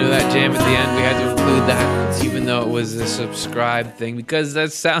 and you know that jam at the end, we had to include that, even though it was a subscribe thing, because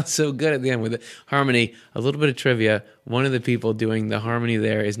that sounds so good at the end with the harmony. A little bit of trivia: one of the people doing the harmony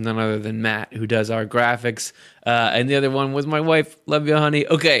there is none other than Matt, who does our graphics, and the other one was my wife. Love you, honey.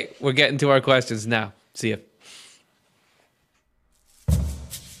 Okay, we're getting to our questions now. See ya.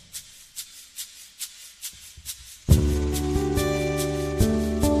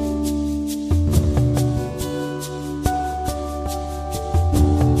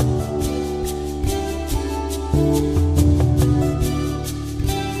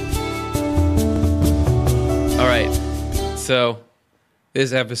 So,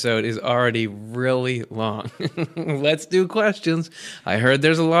 this episode is already really long. Let's do questions. I heard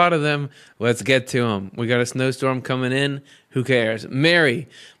there's a lot of them. Let's get to them. We got a snowstorm coming in. Who cares? Mary,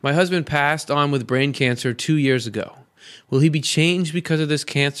 my husband passed on with brain cancer 2 years ago. Will he be changed because of this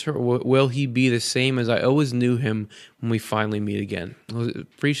cancer, or will he be the same as I always knew him when we finally meet again? I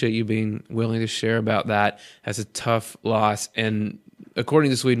appreciate you being willing to share about that. That's a tough loss. And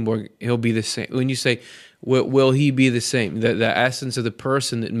according to Swedenborg, he'll be the same. When you say, will he be the same? The essence of the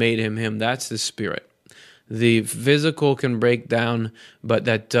person that made him, that's the spirit. The physical can break down, but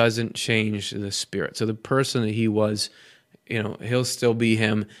that doesn't change the spirit. So the person that he was, he'll still be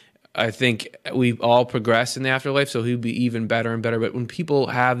him. I think we all progress in the afterlife, so he'd be even better and better. But when people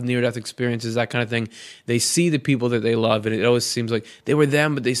have near-death experiences, that kind of thing, they see the people that they love, and it always seems like they were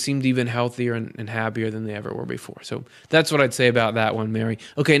them, but they seemed even healthier and happier than they ever were before. So that's what I'd say about that one, Mary.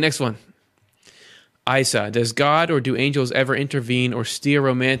 Okay, next one. Isa, does God or do angels ever intervene or steer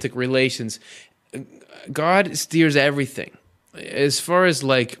romantic relations? God steers everything. As far as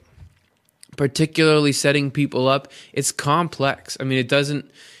like particularly setting people up, it's complex. I mean, it doesn't...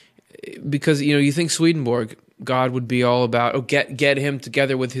 Because, you think Swedenborg, God would be all about, get him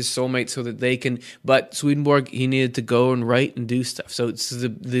together with his soulmate so that they can, but Swedenborg, he needed to go and write and do stuff. So it's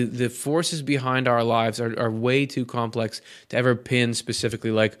the forces behind our lives are way too complex to ever pin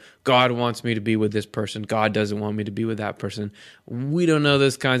specifically like, God wants me to be with this person, God doesn't want me to be with that person. We don't know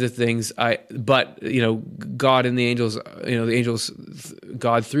those kinds of things. But God and the angels, the angels,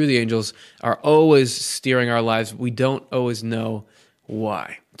 God through the angels are always steering our lives. We don't always know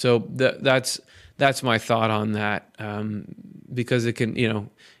why. So that's my thought on that, because it can,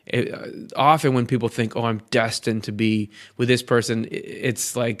 often when people think, oh, I'm destined to be with this person,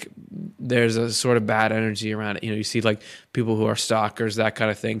 it's like there's a sort of bad energy around it. You see like people who are stalkers, that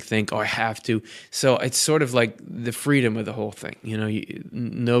kind of thing, think, oh, I have to. So it's sort of like the freedom of the whole thing.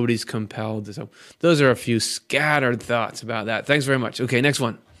 Nobody's compelled. So those are a few scattered thoughts about that. Thanks very much. Okay, next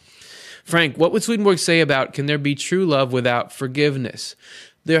one. Frank, what would Swedenborg say about, can there be true love without forgiveness?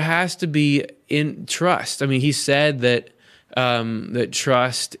 There has to be in trust. I mean, he said that that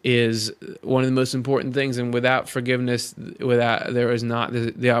trust is one of the most important things, and without forgiveness, there is not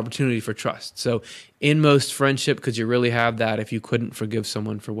the opportunity for trust. So, in most friendship, could you really have that if you couldn't forgive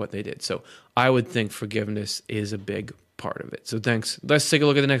someone for what they did? So, I would think forgiveness is a big part of it. So, thanks. Let's take a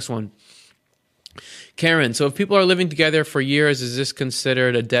look at the next one. Karen, so if people are living together for years, is this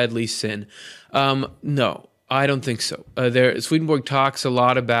considered a deadly sin? No. I don't think so. Swedenborg talks a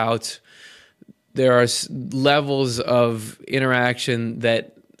lot about there are levels of interaction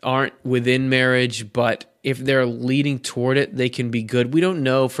that aren't within marriage, but if they're leading toward it, they can be good. We don't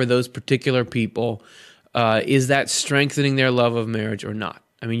know for those particular people, is that strengthening their love of marriage or not?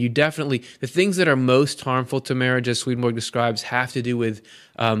 I mean, the things that are most harmful to marriage, as Swedenborg describes, have to do with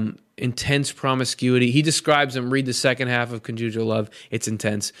intense promiscuity. He describes them, read the second half of Conjugal Love, it's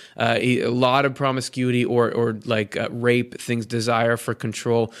intense. A lot of promiscuity or like rape, things, desire for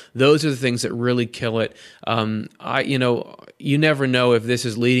control. Those are the things that really kill it. You never know if this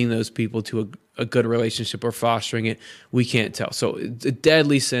is leading those people to a good relationship or fostering it. We can't tell. So a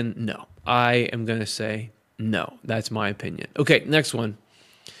deadly sin, no. I am going to say no. That's my opinion. Okay, next one.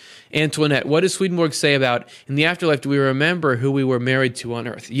 Antoinette, what does Swedenborg say about, in the afterlife, do we remember who we were married to on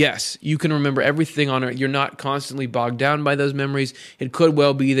earth? Yes, you can remember everything on earth. You're not constantly bogged down by those memories. It could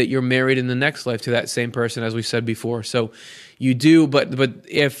well be that you're married in the next life to that same person, as we said before. So you do, but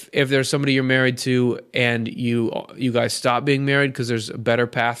if there's somebody you're married to and you guys stop being married because there's a better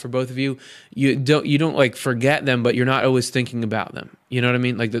path for both of you, you don't like forget them, but you're not always thinking about them. You know what I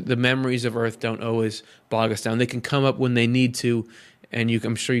mean? Like the memories of earth don't always bog us down. They can come up when they need to. And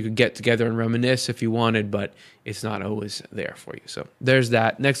I'm sure you could get together and reminisce if you wanted, but it's not always there for you. So there's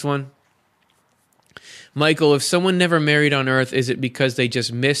that. Next one. Michael, if someone never married on earth, is it because they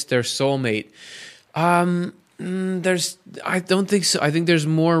just missed their soulmate? I don't think so. I think there's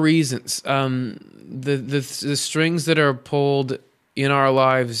more reasons. The strings that are pulled in our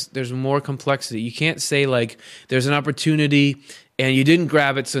lives, there's more complexity. You can't say like there's an opportunity and you didn't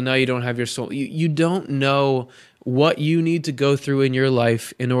grab it, so now you don't have your soul. You don't know what you need to go through in your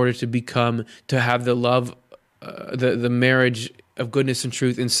life in order to have the love, the marriage of goodness and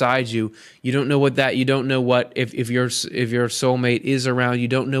truth inside you. You don't know you don't know what, if your soulmate is around, you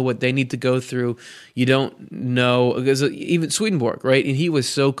don't know what they need to go through. You don't know, because even Swedenborg, right? And he was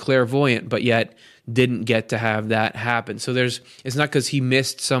so clairvoyant, but yet didn't get to have that happen. So it's not because he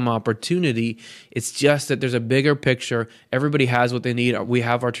missed some opportunity. It's just that there's a bigger picture. Everybody has what they need. We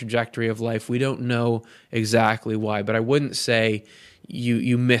have our trajectory of life. We don't know exactly why, but I wouldn't say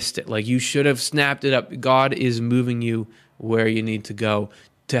you missed it. Like you should have snapped it up. God is moving you where you need to go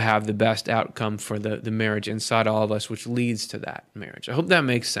to have the best outcome for the marriage inside all of us, which leads to that marriage. I hope that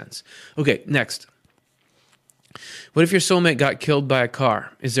makes sense. Okay, next. What if your soulmate got killed by a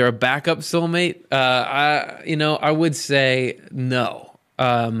car? Is there a backup soulmate? I would say no.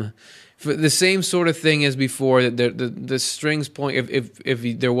 For the same sort of thing as before, that the strings point.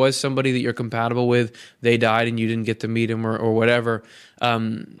 If there was somebody that you're compatible with, they died and you didn't get to meet him or whatever,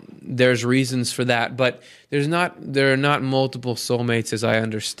 there's reasons for that. But there are not multiple soulmates as I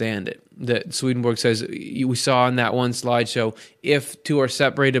understand it. That Swedenborg says, we saw in that one slideshow, if two are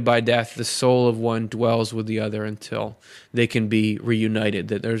separated by death, the soul of one dwells with the other until they can be reunited.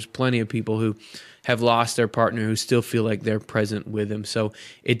 That there's plenty of people who have lost their partner who still feel like they're present with them. So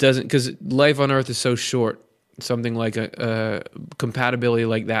it doesn't, because life on Earth is so short, something like a compatibility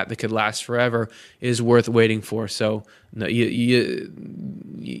like that could last forever is worth waiting for. So no,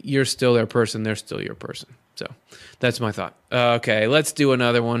 you're still their person, they're still your person. So that's my thought. Okay, let's do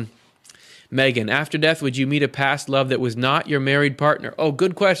another one. Megan, after death, would you meet a past love that was not your married partner? Oh,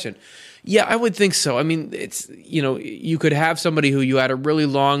 good question. Yeah, I would think so. I mean, it's, you could have somebody who you had a really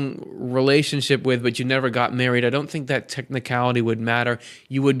long relationship with, but you never got married. I don't think that technicality would matter.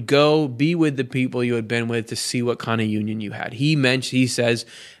 You would go be with the people you had been with to see what kind of union you had. He says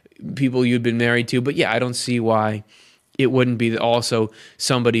people you'd been married to, but yeah, I don't see why it wouldn't be also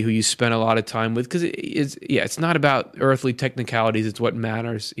somebody who you spent a lot of time with, because it's not about earthly technicalities. It's what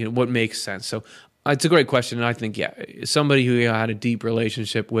matters, what makes sense. So it's a great question, and I think, somebody who you had a deep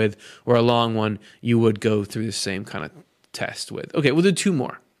relationship with or a long one, you would go through the same kind of test with. Okay, we'll do two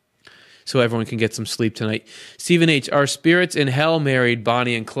more so everyone can get some sleep tonight. Stephen H., are spirits in hell married,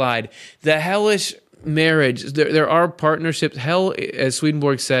 Bonnie and Clyde? The hellish marriage, there are partnerships. Hell, as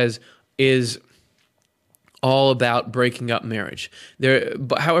Swedenborg says, is all about breaking up marriage.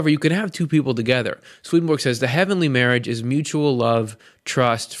 However, you can have two people together. Swedenborg says the heavenly marriage is mutual love,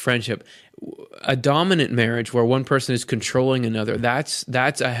 trust, friendship. A dominant marriage where one person is controlling another, that's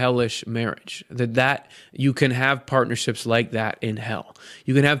a hellish marriage. That you can have partnerships like that in hell.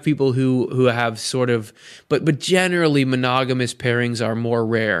 You can have people who have sort of, but generally monogamous pairings are more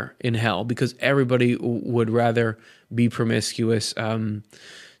rare in hell because everybody would rather be promiscuous.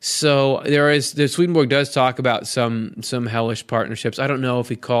 So the Swedenborg does talk about some hellish partnerships. I don't know if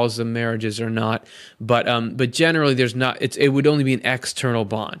he calls them marriages or not, but generally there's not. It would only be an external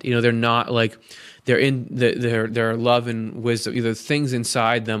bond. They're not like they're in their love and wisdom. The things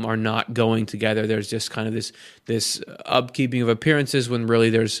inside them are not going together. There's just kind of this upkeeping of appearances when really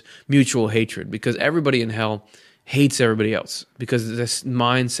there's mutual hatred, because everybody in hell hates everybody else, because this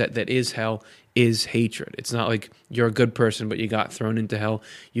mindset that is hell is hatred. It's not like you're a good person, but you got thrown into hell.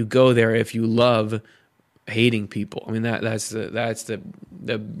 You go there if you love hating people. I mean, that's the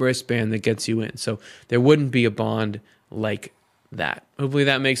wristband that gets you in. So there wouldn't be a bond like that. Hopefully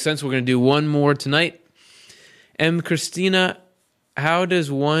that makes sense. We're going to do one more tonight. Christina, how does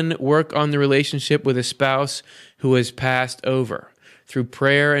one work on the relationship with a spouse who has passed over? Through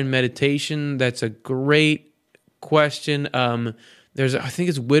prayer and meditation? That's a great question. I think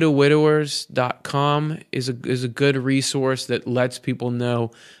it's widowers.com is a good resource that lets people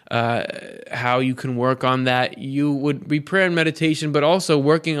know how you can work on that. You would be prayer and meditation, but also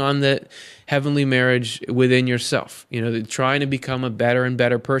working on the heavenly marriage within yourself. Trying to become a better and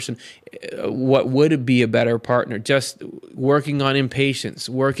better person. What would be a better partner? Just working on impatience,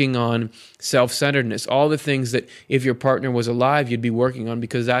 working on self-centeredness, all the things that if your partner was alive, you'd be working on,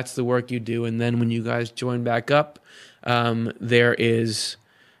 because that's the work you do. And then when you guys join back up,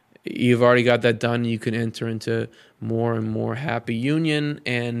 you've already got that done. You can enter into more and more happy union,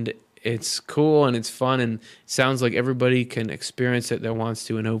 and it's cool and it's fun, and it sounds like everybody can experience it that wants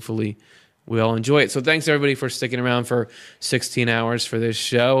to, and hopefully we all enjoy it. So thanks everybody for sticking around for 16 hours for this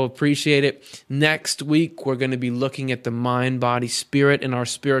show. Appreciate it. Next week, we're going to be looking at the mind, body, spirit, and our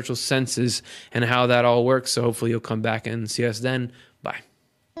spiritual senses and how that all works. So hopefully you'll come back and see us then. Bye.